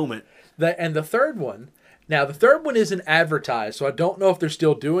that moment. And the third one, now the third one isn't advertised, so I don't know if they're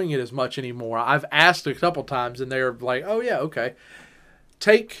still doing it as much anymore. I've asked a couple times, and they're like, oh, yeah, okay.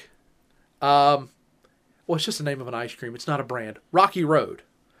 Take, well, it's just the name of an ice cream. It's not a brand. Rocky Road.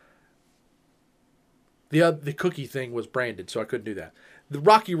 The cookie thing was branded, so I couldn't do that. The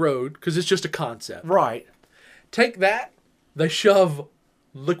Rocky Road, because it's just a concept. Right. Take that. They shove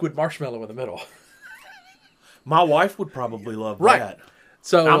liquid marshmallow in the middle. My wife would probably love that.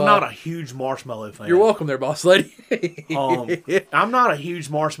 So I'm not a huge marshmallow fan. You're welcome there, boss lady. I'm not a huge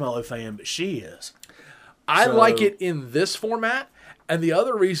marshmallow fan, but she is. I like it in this format, and the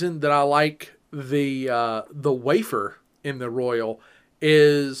other reason that I like the wafer in the Royal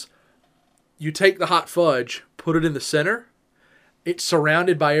is you take the hot fudge, put it in the center, it's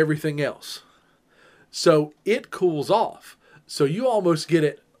surrounded by everything else. So it cools off. So you almost get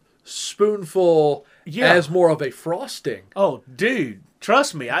it spoonful as more of a frosting. Oh, dude.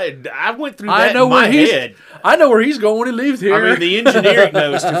 Trust me, I went through that in my head. I know where he's going when he leaves here. I mean, the engineering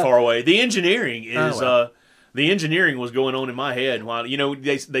is too far away. The engineering is the engineering was going on in my head while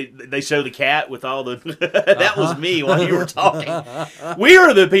they show the cat with all the that was me while you were talking. We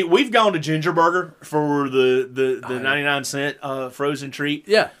are the people. We've gone to Ginger Burger for the 99-cent frozen treat.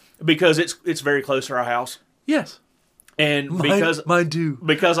 Yeah, because it's very close to our house. Yes. And mine do.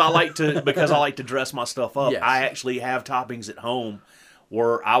 Because I like to dress my stuff up. Yes. I actually have toppings at home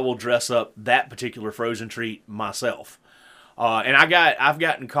where I will dress up that particular frozen treat myself. And I've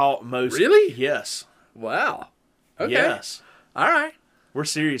gotten caught most. Really? Yes. Wow. Okay. Yes. All right. We're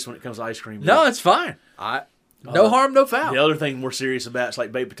serious when it comes to ice cream. No, it's fine. No harm, no foul. The other thing we're serious about is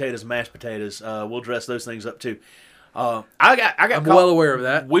like baked potatoes and mashed potatoes. We'll dress those things up too. I'm well aware of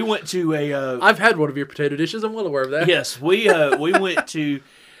that. We went to a. I've had one of your potato dishes. I'm well aware of that. Yes, we went to.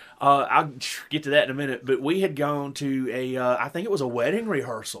 I'll get to that in a minute, but we had gone to I think it was a wedding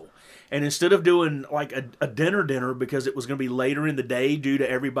rehearsal, and instead of doing like a dinner because it was going to be later in the day due to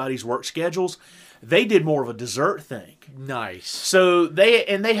everybody's work schedules, they did more of a dessert thing. Nice. So they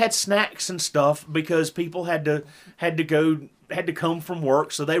had snacks and stuff because people had to come from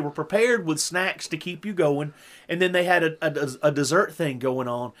work, so they were prepared with snacks to keep you going, and then they had a dessert thing going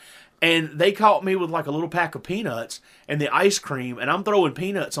on, and they caught me with like a little pack of peanuts and the ice cream, and I'm throwing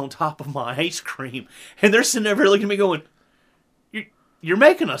peanuts on top of my ice cream, and they're sitting there looking at me going, "You're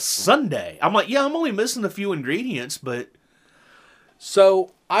making a sundae." I'm like, "Yeah, I'm only missing a few ingredients, but."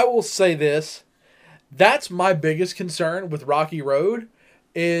 So I will say this: that's my biggest concern with Rocky Road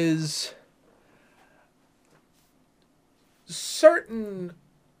is. Certain,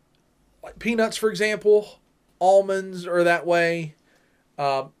 like peanuts, for example, almonds are that way.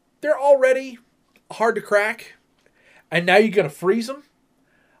 They're already hard to crack, and now you're gonna freeze them.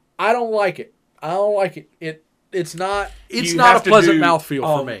 I don't like it. It's not a pleasant mouthfeel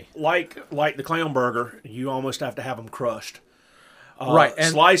for me. Like the clown burger, you almost have to have them crushed. Right,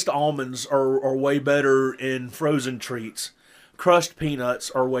 and sliced almonds are way better in frozen treats. crushed peanuts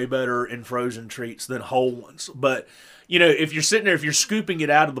are way better in frozen treats than whole ones. But, if you're sitting there, if you're scooping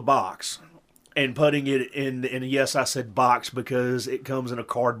it out of the box and putting it in yes, I said box because it comes in a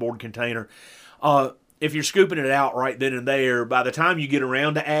cardboard container. If you're scooping it out right then and there, by the time you get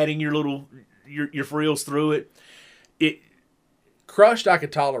around to adding your frills through it crushed I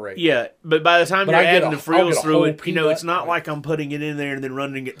could tolerate. Yeah, but by the time you're adding the frills through it, it's not peanut. like I'm putting it in there and then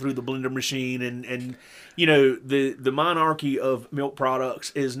running it through the blender machine and the monarchy of milk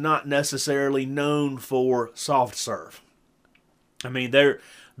products is not necessarily known for soft serve. I mean, their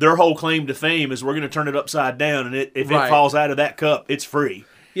whole claim to fame is we're going to turn it upside down, and if it falls out of that cup, it's free.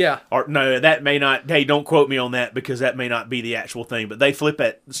 Yeah. Or no, that may not. Hey, don't quote me on that because that may not be the actual thing. But they flip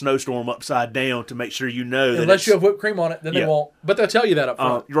that snowstorm upside down to make sure you know that unless you have whipped cream on it, then they won't. But they'll tell you that up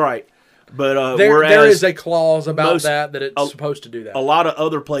front. Right. But there is a clause about that it's supposed to do that. A lot of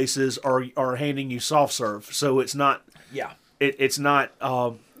other places are handing you soft serve, so it's not. Yeah. It's not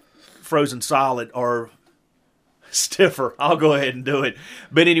frozen solid or stiffer. I'll go ahead and do it.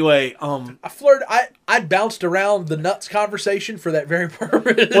 But anyway, I bounced around the nuts conversation for that very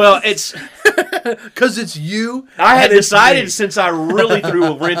purpose. Well, it's because it's you. I had decided since I really threw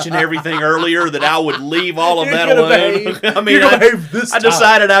a wrench in everything earlier that I would leave all of that alone. I mean, I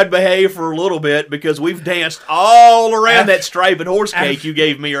decided I'd behave for a little bit because we've danced all around that striped horse cake you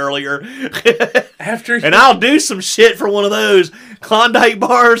gave me earlier. And I'll do some shit for one of those Klondike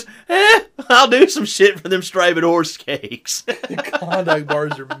bars. I'll do some shit for them striped horse cakes. The Klondike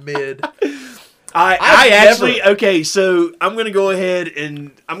bars are mid. I actually okay. So I'm gonna go ahead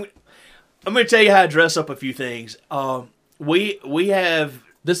and I'm gonna tell you how to dress up a few things. We have.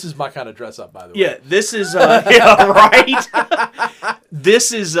 This is my kind of dress up, by the way. Yeah, this is yeah, right.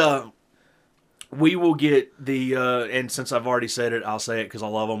 This is we will get the and since I've already said it, I'll say it because I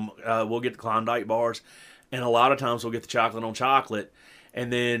love them. We'll get the Klondike bars, and a lot of times we'll get the chocolate on chocolate. And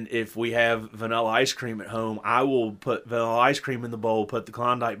then if we have vanilla ice cream at home, I will put vanilla ice cream in the bowl, put the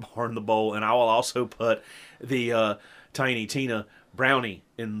Klondike bar in the bowl, and I will also put the Tiny Tina brownie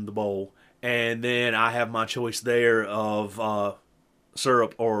in the bowl. And then I have my choice there of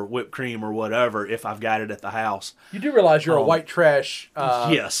syrup or whipped cream or whatever if I've got it at the house. You do realize you're a white trash...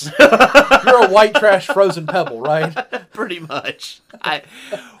 yes. You're a white trash frozen pebble, right? Pretty much.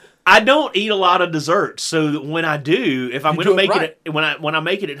 I don't eat a lot of desserts, so when I do, if I'm going to make it when I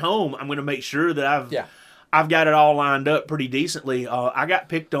make it at home, I'm going to make sure that I've got it all lined up pretty decently. I got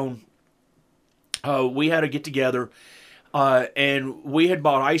picked on. We had a get together, and we had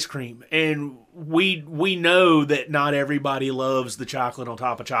bought ice cream, and we know that not everybody loves the chocolate on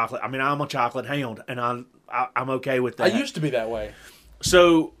top of chocolate. I mean, I'm a chocolate hound, and I'm okay with that. I used to be that way.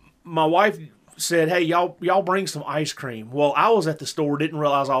 So my wife said, "Hey, y'all bring some ice cream." Well, I was at the store, didn't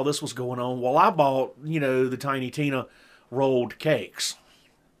realize all this was going on. Well, I bought, the Tiny Tina rolled cakes.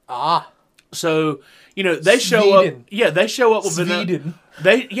 So, they show up. Yeah, they show up with vanilla.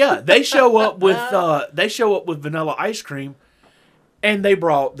 They show up with vanilla ice cream, and they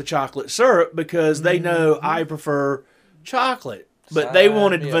brought the chocolate syrup because they know I prefer chocolate, but they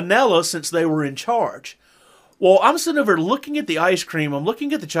wanted vanilla since they were in charge. Well, I'm sitting over looking at the ice cream, I'm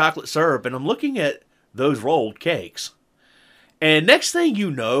looking at the chocolate syrup, and I'm looking at those rolled cakes. And next thing you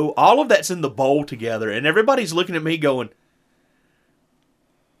know, all of that's in the bowl together, and everybody's looking at me going,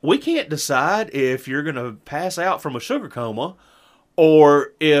 we can't decide if you're going to pass out from a sugar coma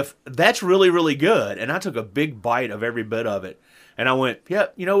or if that's really, really good. And I took a big bite of every bit of it. And I went,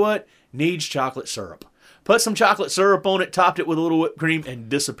 yep, you know what? Needs chocolate syrup. Put some chocolate syrup on it, topped it with a little whipped cream, and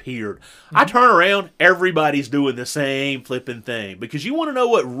disappeared. I turn around, everybody's doing the same flipping thing. Because you want to know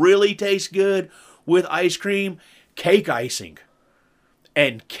what really tastes good with ice cream? Cake icing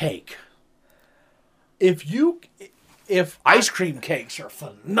and cake. If ice cream cakes are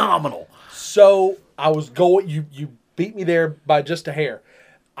phenomenal. So I was going, you beat me there by just a hair.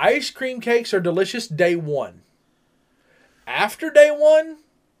 Ice cream cakes are delicious day one. After day one,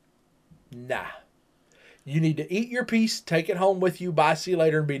 nah. You need to eat your piece, take it home with you, bye, see you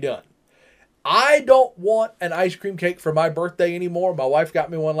later, and be done. I don't want an ice cream cake for my birthday anymore. My wife got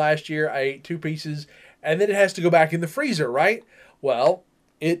me one last year. I ate 2 pieces, and then it has to go back in the freezer, right? Well,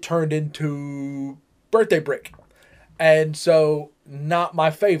 it turned into birthday brick. And so, not my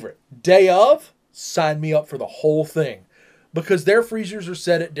favorite. Day of, sign me up for the whole thing. Because their freezers are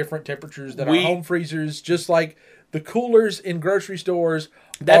set at different temperatures than our home freezers, just like the coolers in grocery stores.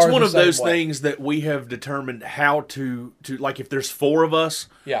 That's one of those things that we have determined how to like if there's 4 of us,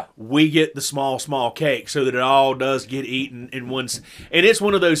 we get the small cake so that it all does get eaten in one. And it's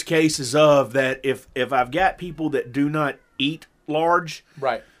one of those cases of that if I've got people that do not eat large,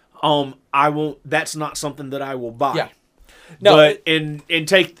 right? I won't. That's not something that I will buy. Yeah. No, but and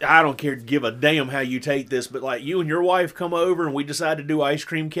take, I don't care, give a damn how you take this, but like you and your wife come over and we decide to do ice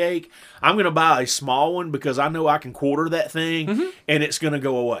cream cake, I'm gonna buy a small one because I know I can quarter that thing and it's gonna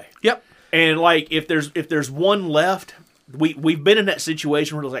go away. Yep. And like if there's one left, we've been in that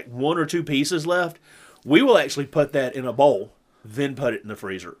situation where there's like one or two pieces left. We will actually put that in a bowl, then put it in the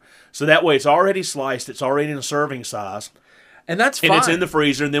freezer. So that way it's already sliced, it's already in a serving size. And that's fine. And it's in the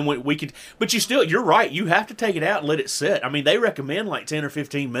freezer, and then we could. But you're right. You have to take it out and let it sit. I mean, they recommend like 10 or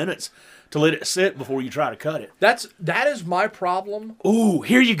 15 minutes to let it sit before you try to cut it. That is my problem. Ooh,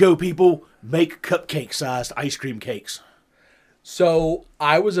 here you go, people. Make cupcake-sized ice cream cakes. So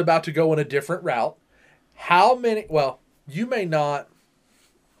I was about to go in a different route. How many? Well, you may not.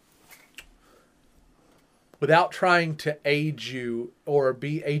 Without trying to age you or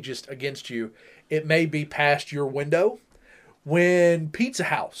be ageist against you, it may be past your window. When Pizza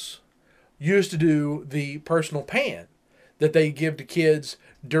House used to do the personal pan that they give to kids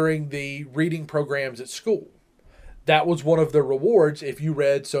during the reading programs at school, that was one of the rewards. If you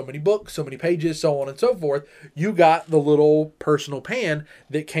read so many books, so many pages, so on and so forth, you got the little personal pan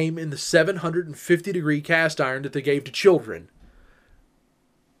that came in the 750-degree cast iron that they gave to children.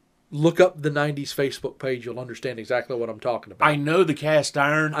 Look up the 90s Facebook page. You'll understand exactly what I'm talking about. I know the cast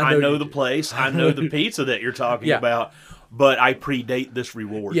iron. I know the place. I know the pizza that you're talking about. But I predate this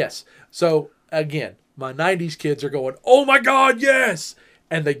reward. Yes. So, again, my 90s kids are going, oh my God, yes!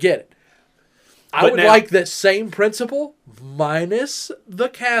 And they get it. I would like that same principle, minus the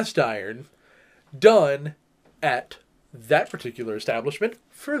cast iron, done at that particular establishment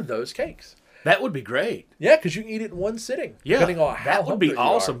for those cakes. That would be great. Yeah, because you can eat it in one sitting. Yeah, depending on how that would be hungry you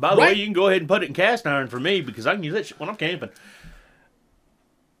awesome. are. By the way, you can go ahead and put it in cast iron for me because I can use that shit when I'm camping.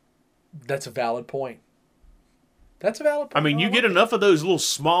 That's a valid point. That's a valid point. I mean, you get enough of those little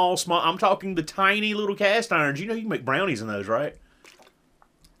small, I'm talking the tiny little cast irons. You know you can make brownies in those, right?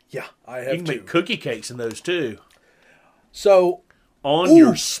 Yeah, I have You can make cookie cakes in those, too. So... On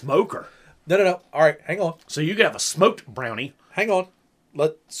your smoker. No. All right, hang on. So you can have a smoked brownie. Hang on.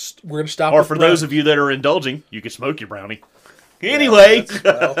 We're going to stop. Or for those of you that are indulging, you can smoke your brownie. Anyway.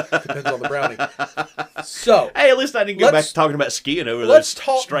 Well, depends on the brownie. So. Hey, at least I didn't go back to talking about skiing over those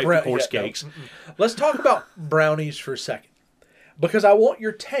striped horse cakes. No. Let's talk about brownies for a second. Because I want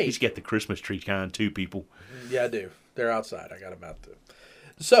your take. He's got the Christmas tree kind, too, people. Yeah, I do. They're outside. I got them out, too.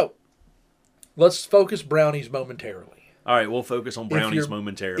 So, let's focus brownies momentarily. All right, we'll focus on brownies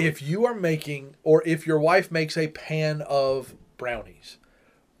momentarily. If you are making, or if your wife makes a pan of brownies,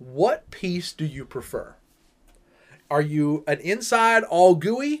 what piece do you prefer? Are you an inside all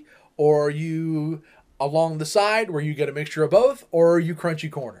gooey, or are you along the side where you get a mixture of both, or are you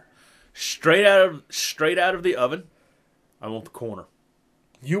crunchy corner? Straight out of the oven, I want the corner.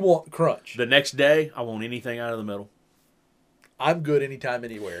 You want crunch. The next day, I want anything out of the middle. I'm good anytime,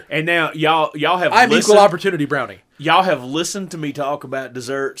 anywhere. And now y'all have I'm equal opportunity brownie. Y'all have listened to me talk about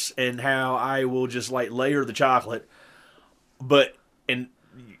desserts and how I will just like layer the chocolate, and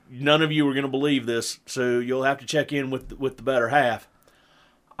none of you are going to believe this, so you'll have to check in with the better half.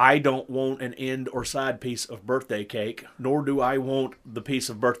 I don't want an end or side piece of birthday cake, nor do I want the piece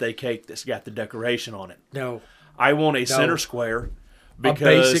of birthday cake that's got the decoration on it. No. I want a center square because a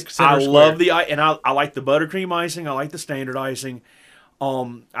basic center I square. love I like the buttercream icing. I like the standard icing.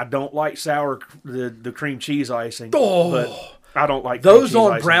 I don't like the cream cheese icing. But I don't like those cream cheese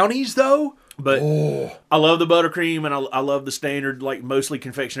on icing. Brownies though. But I love the buttercream and I love the standard, like mostly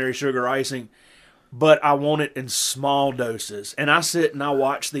confectionery sugar icing. But I want it in small doses. And I sit and I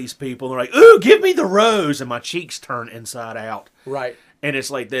watch these people. And they're like, ooh, give me the rose. And my cheeks turn inside out. Right. And it's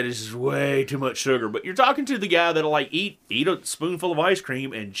like, that is way too much sugar. But you're talking to the guy that'll like eat a spoonful of ice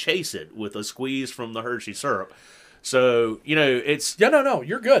cream and chase it with a squeeze from the Hershey syrup. So, it's... Yeah, no,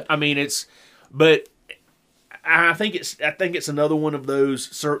 you're good. I mean, but I think it's another one of those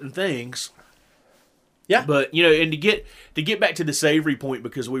certain things. Yeah. But, and to get back to the savory point,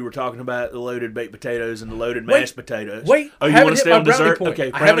 because we were talking about the loaded baked potatoes and the loaded mashed potatoes. Wait, oh, you want to stay on dessert? Point.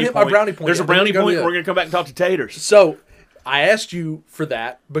 Okay, I haven't hit my brownie point. There's a brownie point. We're going to come back and talk to taters. So, I asked you for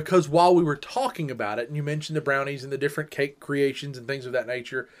that because while we were talking about it, and you mentioned the brownies and the different cake creations and things of that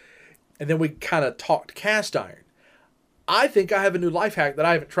nature, and then we kind of talked cast iron. I think I have a new life hack that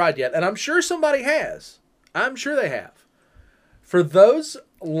I haven't tried yet, and I'm sure somebody has. I'm sure they have. For those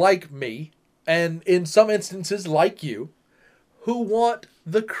like me, and in some instances like you, who want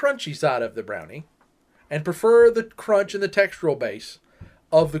the crunchy side of the brownie and prefer the crunch and the textural base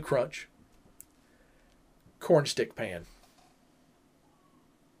of the crunch, corn stick pan.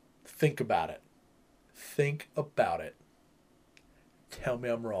 Think about it. Think about it. Tell me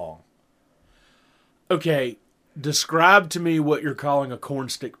I'm wrong. Okay, Describe to me what you're calling a corn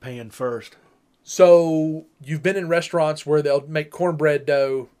stick pan first. So you've been in restaurants where they'll make cornbread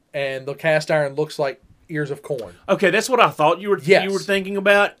dough and the cast iron looks like ears of corn. Okay, that's what I thought you were Yes. thinking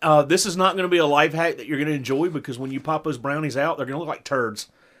about. This is not going to be a life hack that you're going to enjoy because when you pop those brownies out, they're going to look like turds.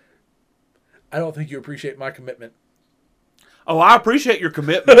 I don't think you appreciate my commitment. Oh, I appreciate your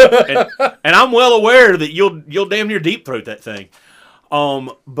commitment, and I'm well aware that you'll damn near deep throat that thing.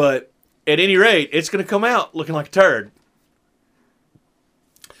 But at any rate, it's going to come out looking like a turd.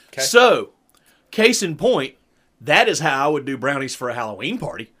 Okay. So, case in point, that is how I would do brownies for a Halloween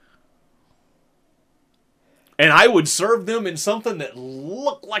party. And I would serve them in something that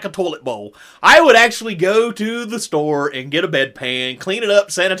looked like a toilet bowl. I would actually go to the store and get a bedpan, clean it up,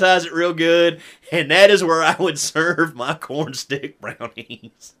 sanitize it real good, and that is where I would serve my corn stick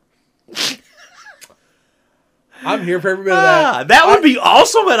brownies. I'm here for every bit of that. That would be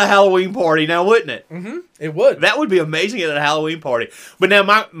awesome at a Halloween party now, wouldn't it? Mm-hmm. It would. That would be amazing at a Halloween party. But now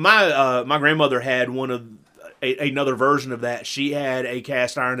my grandmother had another version of that. She had a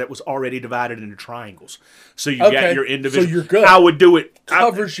cast iron that was already divided into triangles. So you got your individual. So you're good. I would do it.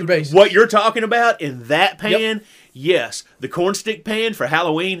 Covers your bases. What you're talking about in that pan, yes. The corn stick pan for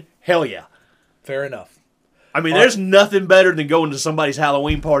Halloween, hell yeah. Fair enough. I mean, there's nothing better than going to somebody's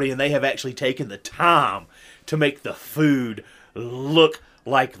Halloween party and they have actually taken the time to make the food look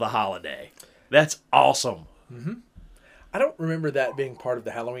like the holiday. That's awesome. Mm-hmm. I don't remember that being part of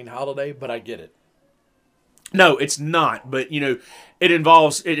the Halloween holiday, but I get it. No, it's not. But it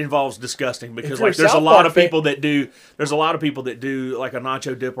involves disgusting because you're like a there's a South lot Park of people that do like a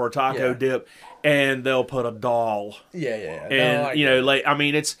nacho dip or a taco dip, and they'll put a doll. Yeah. And No, like I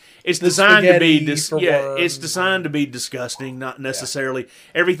mean, it's designed to be spaghetti it's designed to be disgusting, not necessarily.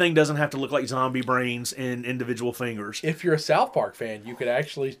 Everything doesn't have to look like zombie brains and individual fingers. If you're a South Park fan, you could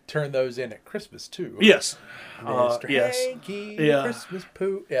actually turn those in at Christmas too. Yes. Mr. Yes. Hanky, Yeah. Christmas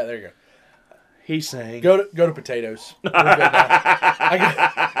poo. Yeah, there you go. He's saying, Go to potatoes. We're good now.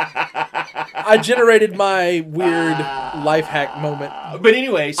 I generated my weird life hack moment. But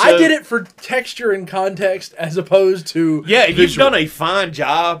anyway, so I did it for texture and context as opposed to you've visual. done a fine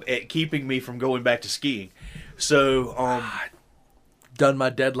job at keeping me from going back to skiing. So, done my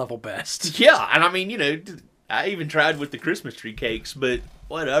dead level best. yeah, and I mean, I even tried with the Christmas tree cakes, but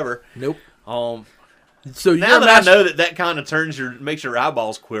whatever. Nope. So now that I know that kind of makes your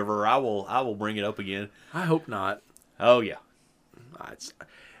eyeballs quiver, I will bring it up again. I hope not. Oh yeah.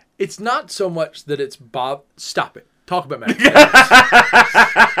 It's not so much that it's Bob. Stop it. Talk about magic.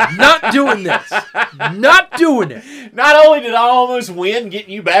 Not doing this. Not doing it. Not only did I almost win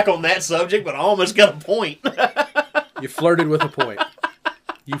getting you back on that subject, but I almost got a point. You flirted with a point.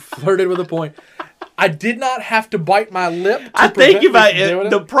 I did not have to bite my lip. I think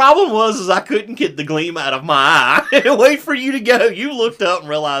the problem was I couldn't get the gleam out of my eye and wait for you to go. You looked up and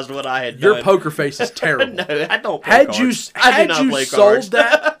realized what I had done. Your poker face is terrible. No, I don't play cards. I do not play cards.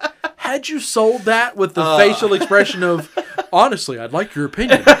 Had you sold that with the facial expression of, honestly, I'd like your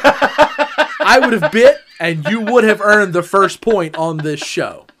opinion, I would have bit and you would have earned the first point on this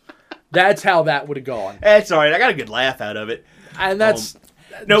show. That's how that would have gone. That's all right. I got a good laugh out of it. And that's...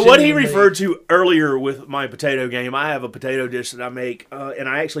 No, what he referred to earlier with my potato game, I have a potato dish that I make, and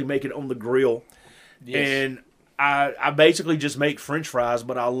I actually make it on the grill. Yes. And I basically just make French fries,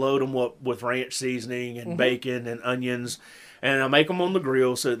 but I load them up with ranch seasoning and bacon and onions, and I make them on the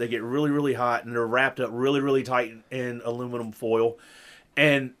grill so that they get really, really hot, and they're wrapped up really, really tight in aluminum foil.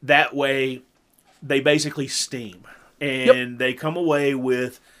 And that way, they basically steam. And they come away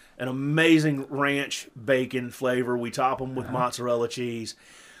with an amazing ranch bacon flavor. We top them with mozzarella cheese.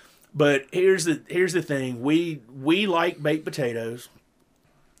 But here's the thing: we like baked potatoes,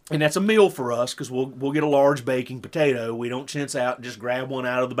 and that's a meal for us because we'll get a large baking potato. We don't chintz out and just grab one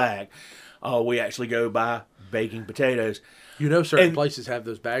out of the bag. We actually go buy baking potatoes. Certain places have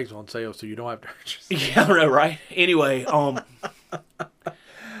those bags on sale, so you don't have to purchase. Yeah, I know, right? Anyway,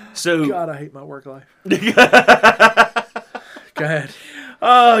 so God, I hate my work life. Go ahead.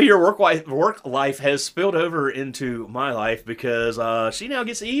 Your work life has spilled over into my life because she now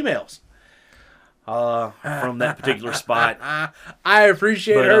gets emails from that particular spot. I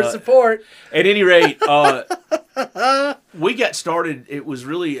appreciate her support. At any rate, we got started. It was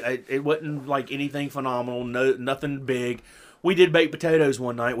really, it wasn't like anything phenomenal, nothing big. We did baked potatoes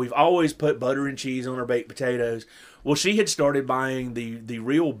one night. We've always put butter and cheese on our baked potatoes. Well, she had started buying the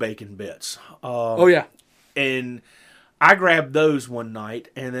real bacon bits. Oh, yeah. And I grabbed those one night,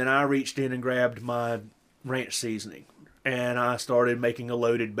 and then I reached in and grabbed my ranch seasoning. And I started making a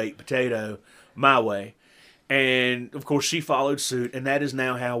loaded baked potato my way. And, of course, she followed suit, and that is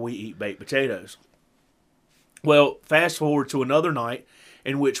now how we eat baked potatoes. Well, fast forward to another night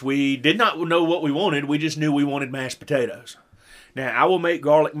in which we did not know what we wanted. We just knew we wanted mashed potatoes. Now, I will make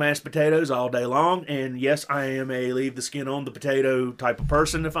garlic mashed potatoes all day long, and yes, I am a leave the skin on the potato type of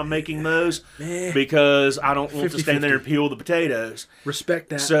person if I'm making those, because I don't want to stand there and peel the potatoes. Respect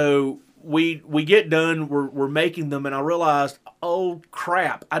that. So we get done, we're making them, and I realized, oh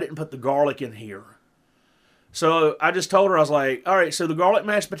crap, I didn't put the garlic in here. So I just told her, I was like, all right, so the garlic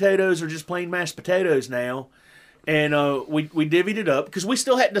mashed potatoes are just plain mashed potatoes now. And we divvied it up because we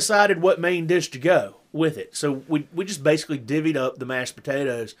still hadn't decided what main dish to go with it. So we just basically divvied up the mashed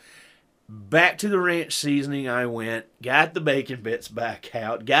potatoes. Back to the ranch seasoning I went, got the bacon bits back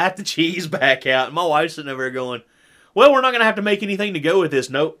out, got the cheese back out. And my wife's sitting over there going, well, we're not going to have to make anything to go with this.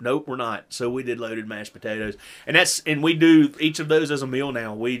 Nope, we're not. So we did loaded mashed potatoes. And we do each of those as a meal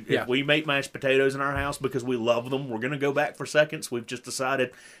now. If we make mashed potatoes in our house because we love them. We're going to go back for seconds. We've just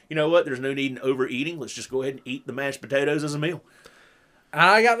decided, you know what, there's no need in overeating. Let's just go ahead and eat the mashed potatoes as a meal.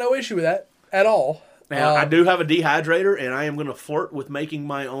 I got no issue with that at all. Now, I do have a dehydrator, and I am going to flirt with making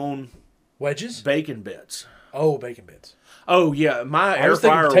my own wedges? Bacon bits. Oh, bacon bits. Oh yeah, my air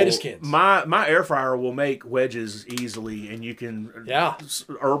fryer. Potato skins. My air fryer will make wedges easily, and you can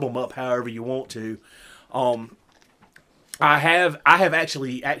herb them up however you want to. I have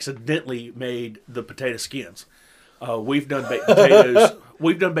actually accidentally made the potato skins. We've done baked potatoes.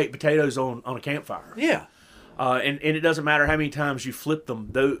 We've done baked potatoes on a campfire. Yeah. And it doesn't matter how many times you flip them;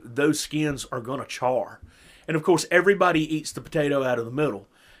 those skins are gonna char. And of course, everybody eats the potato out of the middle.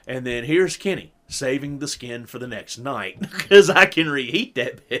 And then here's Kenny saving the skin for the next night because I can reheat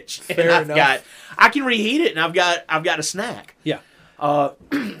that bitch. Fair enough. I can reheat it, and I've got a snack. Yeah.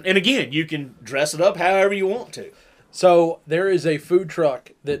 And again, you can dress it up however you want to. So there is a food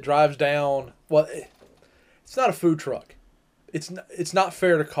truck that drives down. Well, it's not a food truck. It's not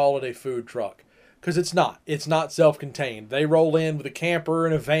fair to call it a food truck because it's not. It's not self-contained. They roll in with a camper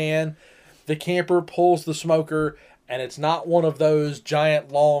and a van. The camper pulls the smoker. And it's not one of those giant,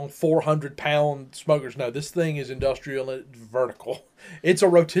 long, 400-pound smokers. No, this thing is industrial and vertical. It's a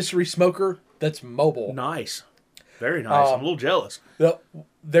rotisserie smoker that's mobile. Nice. Very nice. I'm a little jealous.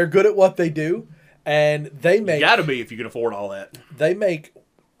 They're good at what they do. And they make... You gotta be if you can afford all that. They make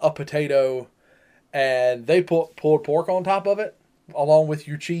a potato, and they put pulled pork on top of it, along with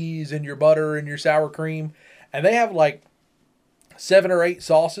your cheese and your butter and your sour cream. And they have like 7 or 8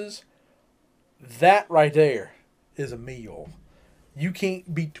 sauces. That right there is a meal. You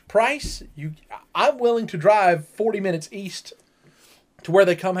can't beat the price. I'm willing to drive 40 minutes east to where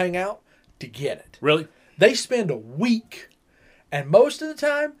they come hang out to get it. Really? They spend a week, and most of the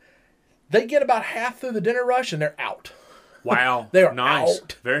time, they get about half through the dinner rush and they're out. Wow. They're nice.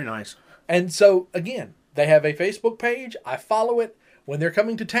 out. Very nice. And so, again, they have a Facebook page. I follow it. When they're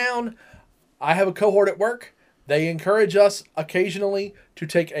coming to town, I have a cohort at work. They encourage us occasionally to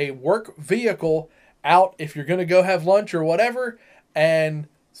take a work vehicle out if you're going to go have lunch or whatever. And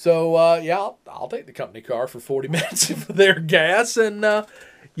so, I'll take the company car for 40 minutes for their gas. And,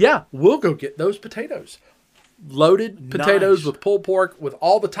 we'll go get those potatoes. Loaded potatoes with pulled pork with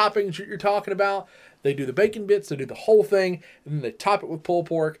all the toppings you're talking about. They do the bacon bits. They do the whole thing. And then they top it with pulled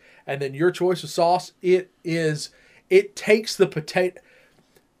pork. And then your choice of sauce, it takes the potato.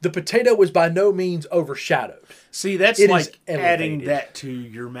 The potato is by no means overshadowed. See, that's like adding that to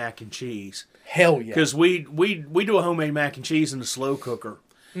your mac and cheese. Hell yeah. Because we do a homemade mac and cheese in the slow cooker.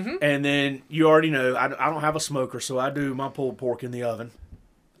 Mm-hmm. And then you already know, I don't have a smoker, so I do my pulled pork in the oven.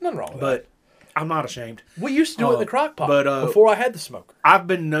 Nothing wrong with that. But I'm not ashamed. We used to do it in the crock pot before I had the smoker. I've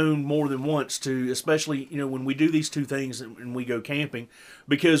been known more than once to, especially when we do these two things and we go camping,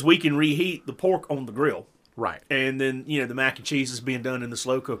 because we can reheat the pork on the grill. Right. And then, the mac and cheese is being done in the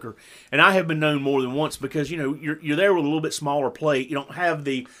slow cooker. And I have been known more than once because, you're there with a little bit smaller plate. You don't have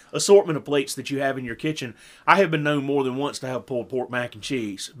the assortment of plates that you have in your kitchen. I have been known more than once to have pulled pork mac and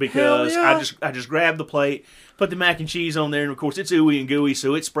cheese because I just grab the plate, put the mac and cheese on there, and of course it's ooey and gooey,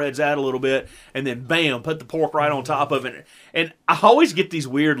 so it spreads out a little bit, and then bam, put the pork right on top of it. And I always get these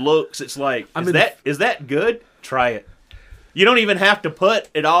weird looks. It's like, is that good? Try it. You don't even have to put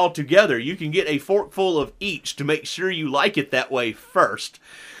it all together. You can get a forkful of each to make sure you like it that way first.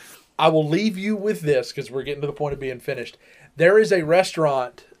 I will leave you with this because we're getting to the point of being finished. There is a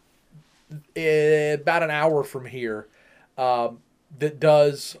restaurant about an hour from here that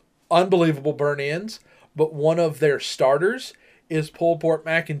does unbelievable burn-ins, but one of their starters is pulled pork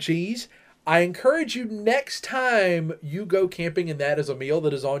mac and cheese. I encourage you next time you go camping and that is a meal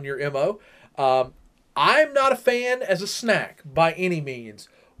that is on your MO. I'm not a fan as a snack by any means,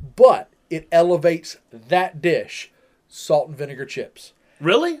 but it elevates that dish, salt and vinegar chips.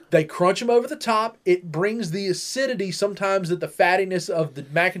 Really? They crunch them over the top. It brings the acidity sometimes that the fattiness of the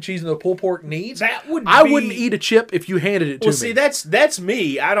mac and cheese and the pulled pork needs. I wouldn't eat a chip if you handed it to me. Well, see, that's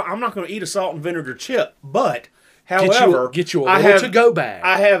me. I'm not going to eat a salt and vinegar chip, but however, get you a little to-go bag.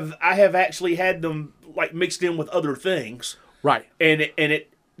 I have actually had them like mixed in with other things, right? And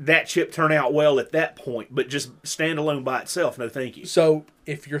that chip turned out well at that point, but just standalone by itself, no thank you. So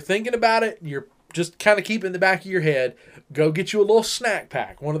if you're thinking about it, you're just kind of keep it in the back of your head. Go get you a little snack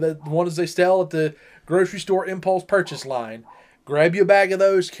pack, one of the ones they sell at the grocery store impulse purchase line. Grab you a bag of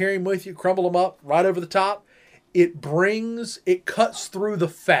those, carry them with you, crumble them up right over the top. It cuts through the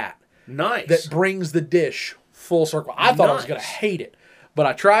fat. Nice. That brings the dish full circle. I thought I was going to hate it, but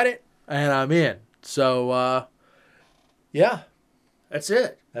I tried it and I'm in. So, yeah. That's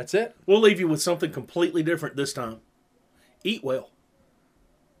it. That's it. We'll leave you with something completely different this time. Eat well.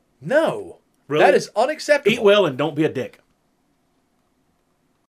 No. Really? That is unacceptable. Eat well and don't be a dick.